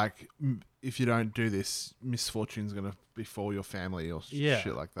them were like, if you don't do this, misfortune's going to befall your family or shit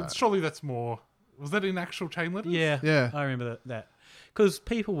like that. But surely that's more... Was that in actual chain letters? Yeah. I remember that. Because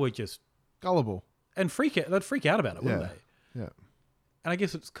people were just... gullible. And they'd freak out about it, wouldn't they? Yeah. And I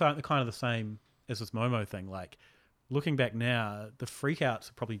guess it's kind of the same as this Momo thing. Like, looking back now, the freakouts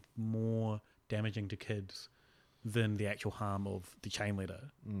are probably more damaging to kids than the actual harm of the chain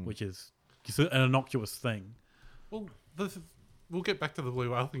letter, which is just an innocuous thing. Well, we'll get back to the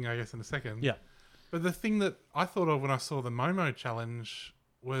blue whale thing, I guess, in a second. Yeah. But the thing that I thought of when I saw the Momo challenge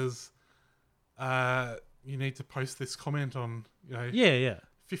was you need to post this comment on,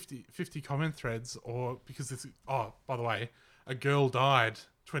 50 comment threads, or because this... Oh, by the way, a girl died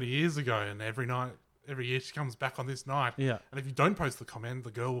 20 years ago, and every year she comes back on this night. Yeah. And if you don't post the comment,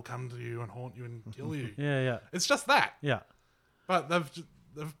 the girl will come to you and haunt you and kill you. Yeah. It's just that. Yeah. But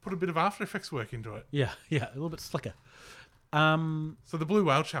they've put a bit of After Effects work into it. Yeah, a little bit slicker. So the Blue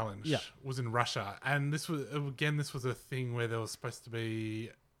Whale Challenge was in Russia, and this was a thing where there was supposed to be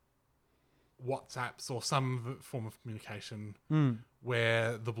WhatsApps or some form of communication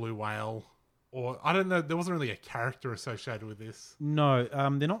where the blue whale, or I don't know, there wasn't really a character associated with this. No,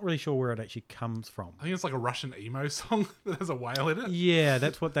 they're not really sure where it actually comes from. I think it's like a Russian emo song that has a whale in it. Yeah,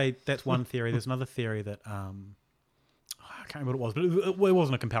 that's one theory. There's another theory that I can't remember what it was, but it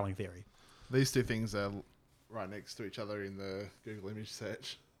wasn't a compelling theory. These two things are right next to each other in the Google image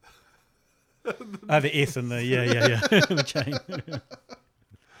search. The S and the the chain.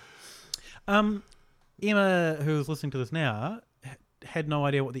 Emma, who was listening to this now, had no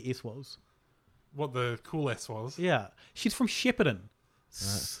idea what the S was. What the cool S was? Yeah. She's from Shepparton. Right.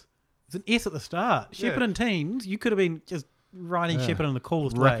 There's an S at the start. Shepparton teens, you could have been just writing Shepparton the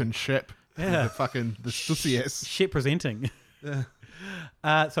coolest way. Rapping Shep. Yeah. The sussy S. Shep presenting.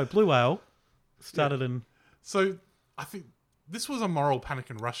 Yeah. So Blue Whale started in... So I think this was a moral panic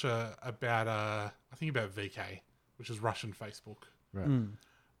in Russia about, about VK, which is Russian Facebook. Right.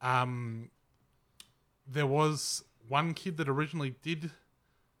 There was one kid that originally did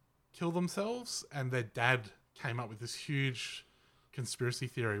kill themselves, and their dad came up with this huge conspiracy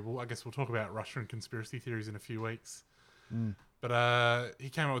theory. Well, I guess we'll talk about Russian conspiracy theories in a few weeks. But he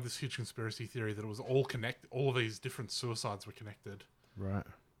came up with this huge conspiracy theory that it was all of these different suicides were connected. Right.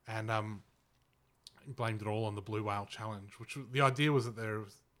 And he blamed it all on the Blue Whale Challenge, which the idea was that there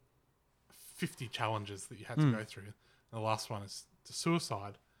was 50 challenges that you had to go through. And the last one is to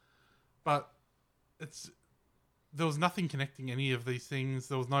suicide. But there was nothing connecting any of these things.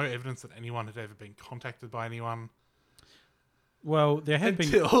 There was no evidence that anyone had ever been contacted by anyone. Well, there had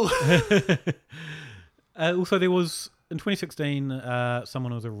been... Also, there was, in 2016,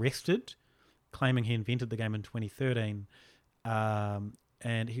 someone was arrested, claiming he invented the game in 2013.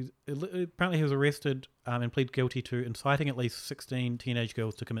 And apparently he was arrested and pleaded guilty to inciting at least 16 teenage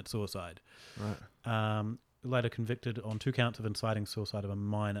girls to commit suicide. Right. Later convicted on 2 counts of inciting suicide of a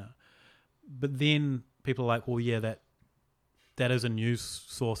minor. But then people are like, well, yeah, that is in news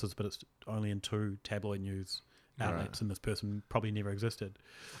sources, but it's only in 2 tabloid news outlets, and this person probably never existed.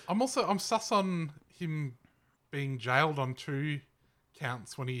 I'm sus on him being jailed on 2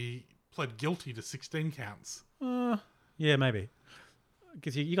 counts when he pled guilty to 16 counts. Yeah, maybe.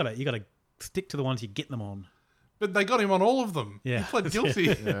 Because you gotta stick to the ones you get them on. But they got him on all of them. Yeah. He pled guilty.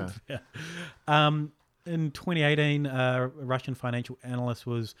 In 2018, a Russian financial analyst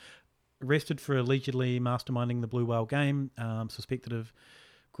was arrested for allegedly masterminding the Blue Whale game, suspected of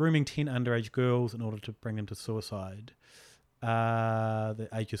grooming 10 underage girls in order to bring them to suicide. The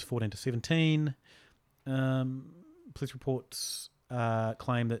ages 14 to 17. Police reports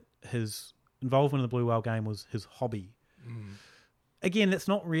claim that his involvement in the Blue Whale game was his hobby. Again, it's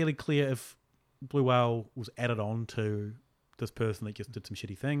not really clear if Blue Whale was added on to this person that just did some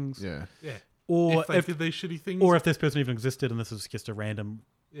shitty things. Yeah. Or if they did these shitty things. Or if this person even existed and this is just a random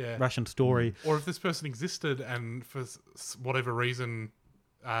Russian story. Or if this person existed and for whatever reason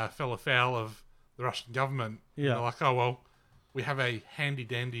fell afoul of the Russian government, and they're like, oh, well, we have a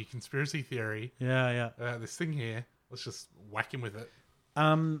handy-dandy conspiracy theory about this thing here. Let's just whack him with it.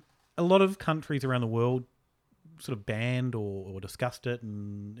 A lot of countries around the world sort of banned or discussed it,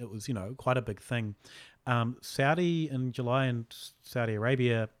 and it was, quite a big thing. Saudi in July in Saudi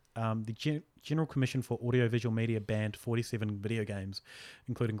Arabia, the General Commission for Audiovisual Media banned 47 video games,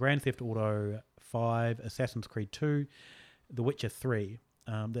 including Grand Theft Auto 5, Assassin's Creed 2, The Witcher 3,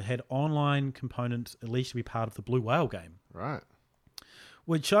 that had online components alleged to be part of the Blue Whale game. Right.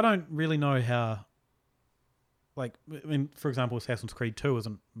 Which I don't really know how... for example, Assassin's Creed 2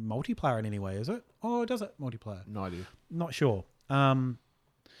 isn't multiplayer in any way, is it? Oh, does it multiplayer? No idea. Not sure. And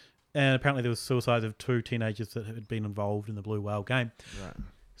apparently there was suicides of 2 teenagers that had been involved in the Blue Whale game. Right.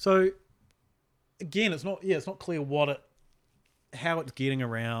 So, again, it's not clear how it's getting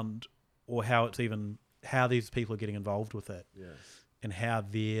around, or how these people are getting involved with it, and how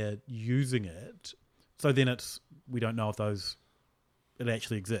they're using it. So then we don't know if it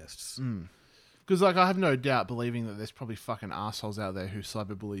actually exists. Because I have no doubt believing that there's probably fucking assholes out there who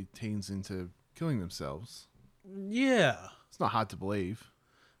cyberbully teens into killing themselves. Yeah. It's not hard to believe.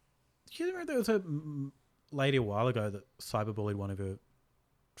 Do you remember there was a lady a while ago that cyberbullied one of her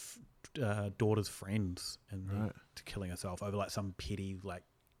daughter's friends and to killing herself over some petty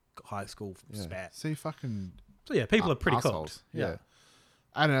high school spat. See, fucking... So yeah, people are pretty assholes. cooked. Yeah.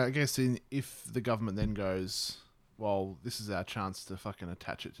 And I guess if the government then goes, well, this is our chance to fucking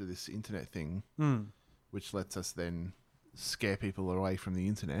attach it to this internet thing, which lets us then scare people away from the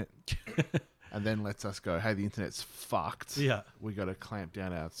internet, and then lets us go, hey, the internet's fucked. Yeah. We got to clamp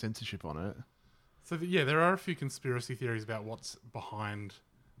down our censorship on it. So there are a few conspiracy theories about what's behind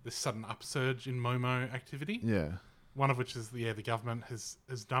this sudden upsurge in Momo activity. Yeah. One of which is the government has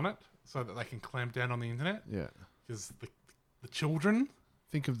done it so that they can clamp down on the internet. Yeah. Because the children.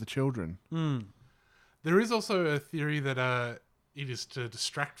 Think of the children. There is also a theory that it is to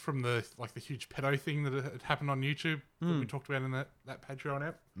distract from the huge pedo thing that had happened on YouTube that we talked about in that Patreon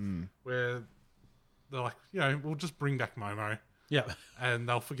app, where they're like, we'll just bring back Momo. Yeah. And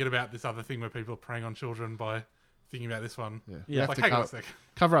they'll forget about this other thing where people are preying on children by thinking about this one. Yeah. Like, hang on a sec.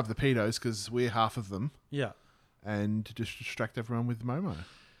 Cover up the pedos because we're half of them. Yeah. And just distract everyone with Momo.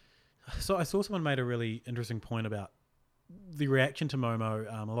 So I saw someone made a really interesting point about the reaction to Momo.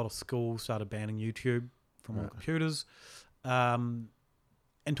 A lot of schools started banning YouTube from all computers. And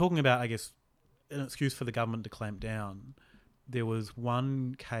talking about, I guess, an excuse for the government to clamp down. There was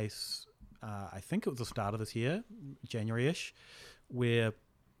one case, I think it was the start of this year, January-ish, where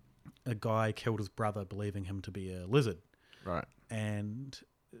a guy killed his brother believing him to be a lizard. Right. And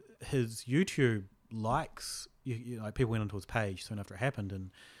his YouTube likes, people went onto his page soon after it happened,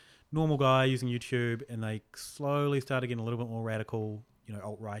 and normal guy using YouTube, and they slowly started getting a little bit more radical,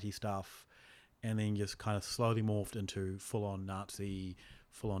 alt-righty stuff, and then just kind of slowly morphed into full-on Nazi,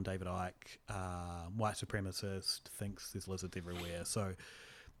 full-on David Icke, white supremacist, thinks there's lizards everywhere. So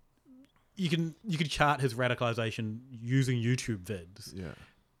you could chart his radicalization using YouTube vids. Yeah.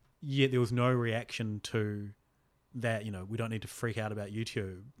 Yet there was no reaction to that. We don't need to freak out about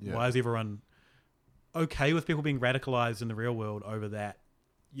YouTube. Yeah. Why is everyone okay with people being radicalized in the real world over that?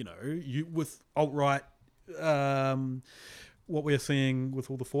 With alt-right, what we're seeing with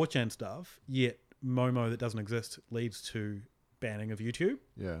all the 4chan stuff, yet Momo that doesn't exist leads to banning of YouTube.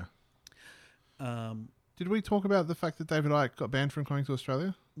 Yeah. Did we talk about the fact that David Icke got banned from coming to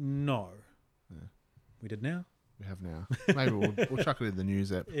Australia? No. Yeah. We did now? We have now. Maybe we'll chuck it in the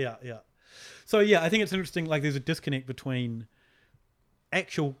news app. Yeah. So, I think it's interesting, there's a disconnect between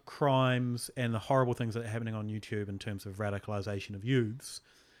actual crimes and the horrible things that are happening on YouTube in terms of radicalization of youths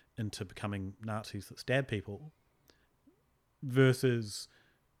into becoming Nazis that stab people versus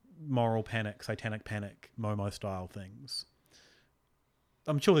moral panic, satanic panic, Momo style things.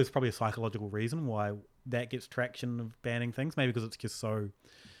 I'm sure there's probably a psychological reason why that gets traction of banning things, maybe because it's just so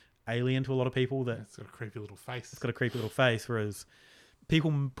alien to a lot of people that it's got a creepy little face. It's got a creepy little face, whereas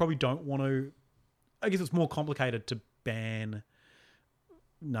people probably don't want to. I guess it's more complicated to ban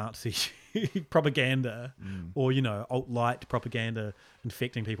Nazi propaganda or alt-right propaganda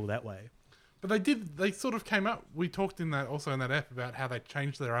infecting people that way. But they sort of came up. We talked in that app about how they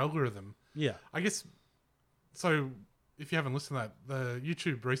changed their algorithm. Yeah. I guess, so if you haven't listened to that, the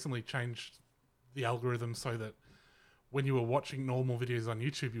YouTube recently changed the algorithm so that when you were watching normal videos on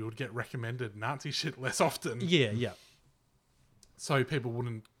YouTube, you would get recommended Nazi shit less often. Yeah. So people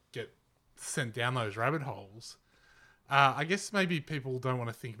wouldn't get sent down those rabbit holes. I guess maybe people don't want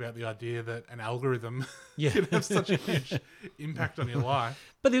to think about the idea that an algorithm Yeah. can have such a huge impact on your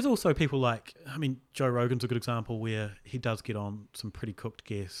life. But there's also people like, I mean, Joe Rogan's a good example where he does get on some pretty cooked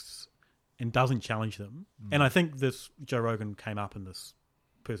guests and doesn't challenge them. And I think this Joe Rogan came up in this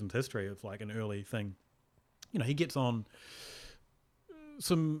person's history of like an early thing. You know, he gets on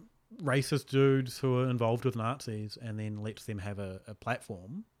some racist dudes who are involved with Nazis and then lets them have a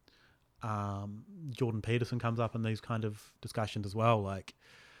platform. Jordan Peterson comes up in these kind of discussions as well. Like,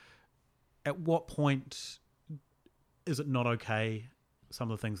 at what point is it not okay,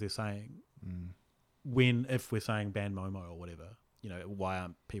 some of the things they're saying, if we're saying ban Momo or whatever, you know, why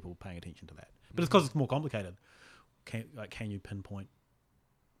aren't people paying attention to that? But it's because it's more complicated. Can you pinpoint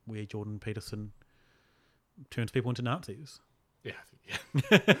where Jordan Peterson turns people into Nazis? Yeah, I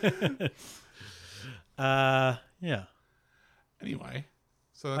think, yeah. Anyway,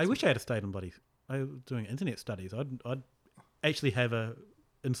 so I wish I had stayed on doing internet studies. I'd actually have a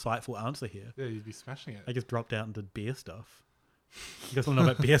insightful answer here. Yeah, you'd be smashing it. I just dropped out and did beer stuff. You guys want to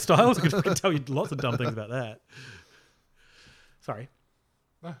know about beer styles? I could tell you lots of dumb things about that. Sorry.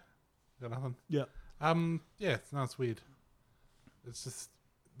 No, got nothing. Yeah. Yeah, no, it's weird. It's just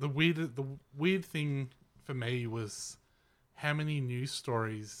the weird thing for me was how many news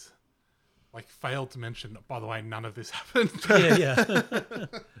stories like failed to mention, by the way, none of this happened. Yeah.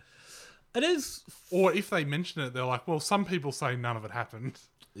 It is. Or if they mention it, they're like, well, some people say none of it happened.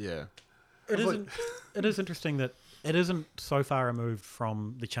 Yeah. It is interesting that it isn't so far removed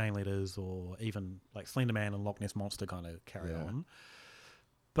from the chain letters or even like Slenderman and Loch Ness Monster kind of carry on.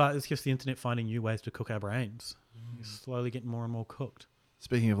 But it's just the internet finding new ways to cook our brains. You're slowly getting more and more cooked.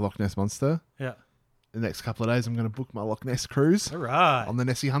 Speaking of Loch Ness Monster, yeah, the next couple of days I'm going to book my Loch Ness cruise. All right. On the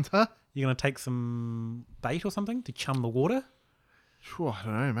Nessie Hunter. You're going to take some bait or something to chum the water? Sure, I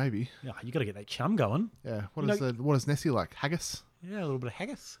don't know, maybe. Yeah, you got to get that chum going. Yeah. What is Nessie like? Haggis? Yeah, a little bit of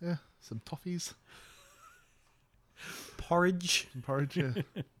haggis. Yeah, some toffees. Porridge. Some porridge, yeah.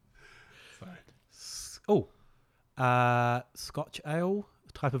 Scotch ale,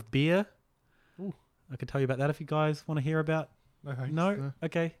 a type of beer. Ooh. I could tell you about that if you guys want to hear about. No, thanks. No?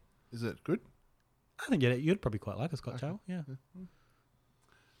 Okay. Is it good? I think you'd probably quite like a Scotch ale, yeah.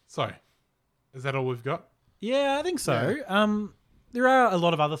 So, is that all we've got? Yeah, I think so. Yeah. There are a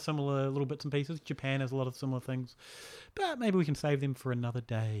lot of other similar little bits and pieces. Japan has a lot of similar things. But maybe we can save them for another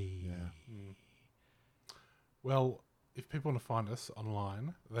day. Yeah. Well, if people want to find us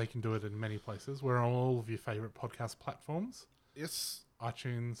online, they can do it in many places. We're on all of your favourite podcast platforms. Yes.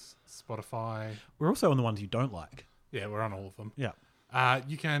 iTunes, Spotify. We're also on the ones you don't like. Yeah, we're on all of them. Yeah.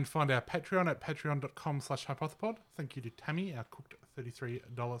 You can find our Patreon at patreon.com/hypothepod. Thank you to Tammy, our cooked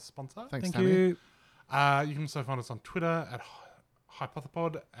 $33 sponsor. Thanks, Thank Tammy. you. You can also find us on Twitter at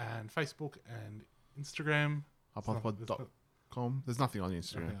Hypothepod and Facebook and Instagram. Hypothepod.com. There's nothing on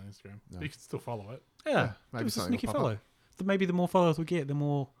Instagram. Nothing on Instagram. No. But you can still follow it. Yeah. maybe Give us a something sneaky will pop follow. up. Maybe the more followers we get, the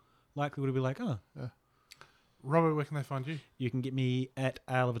more likely we'll be like, oh. Yeah. Robert, where can they find you? You can get me at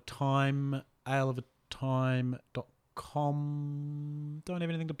aleofatime, aleofatime.com. Don't have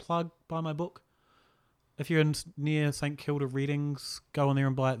anything to plug. Buy my book. If you're near St Kilda readings, go on there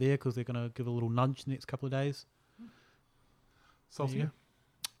and buy it there because they're going to give a little nudge the next couple of days. Salty?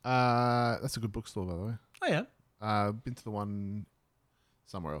 That's a good bookstore, by the way. Oh, yeah. Been to the one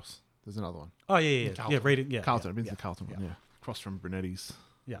somewhere else. There's another one. Oh, yeah. Carlton. Yeah, reading. Yeah. Carlton. I've been yeah. to the Carlton one, yeah. Across from Brunetti's.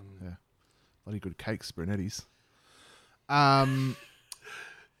 Yeah. Yeah. Bloody good cakes, Brunetti's. Thank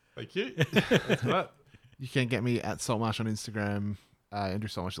you. Thanks for that. You can get me at Saltmarsh on Instagram, Andrew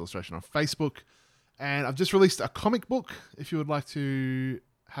Saltmarsh Illustration on Facebook. And I've just released a comic book. If you would like to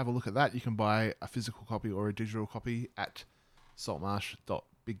have a look at that, you can buy a physical copy or a digital copy at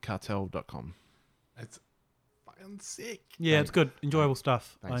saltmarsh.bigcartel.com. It's fucking sick. Yeah, it's good. Enjoyable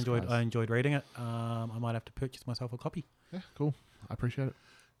stuff. Thanks, I enjoyed reading it. I might have to purchase myself a copy. Yeah, cool. I appreciate it.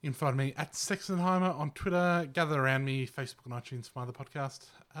 You can find me at Sexenheimer on Twitter. Gather around me, Facebook and iTunes for my other podcast.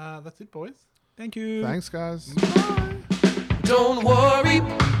 That's it, boys. Thank you. Thanks, guys. Bye. Don't worry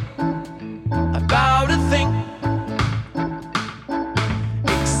about a thing,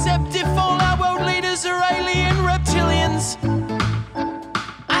 except if all our world leaders are alien reptilians.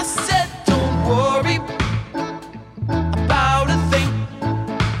 I said don't worry about a thing,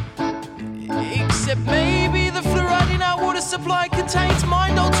 except maybe the fluoride in our water supply contains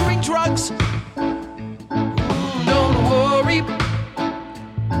mind-altering drugs. Don't worry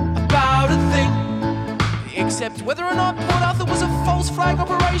about a thing, except whether or not Port Arthur was a false flag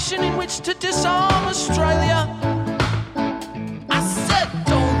operation in which to disarm Australia. I said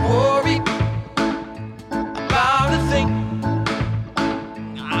don't worry about a thing.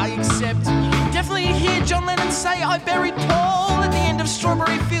 Except you can definitely hear John Lennon say I buried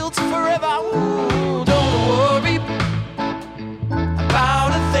forever. Ooh, don't worry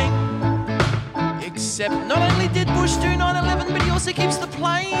about a thing. Except not only did Bush do 9/11, but he also keeps the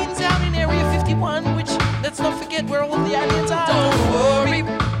planes out in Area 51, which, let's not forget, where all of the aliens are. Don't worry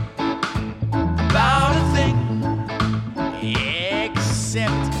about a thing.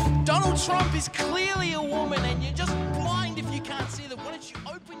 Except Donald Trump is clearly a woman, and you're just blind if you can't see that. Why don't you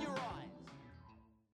open your eyes?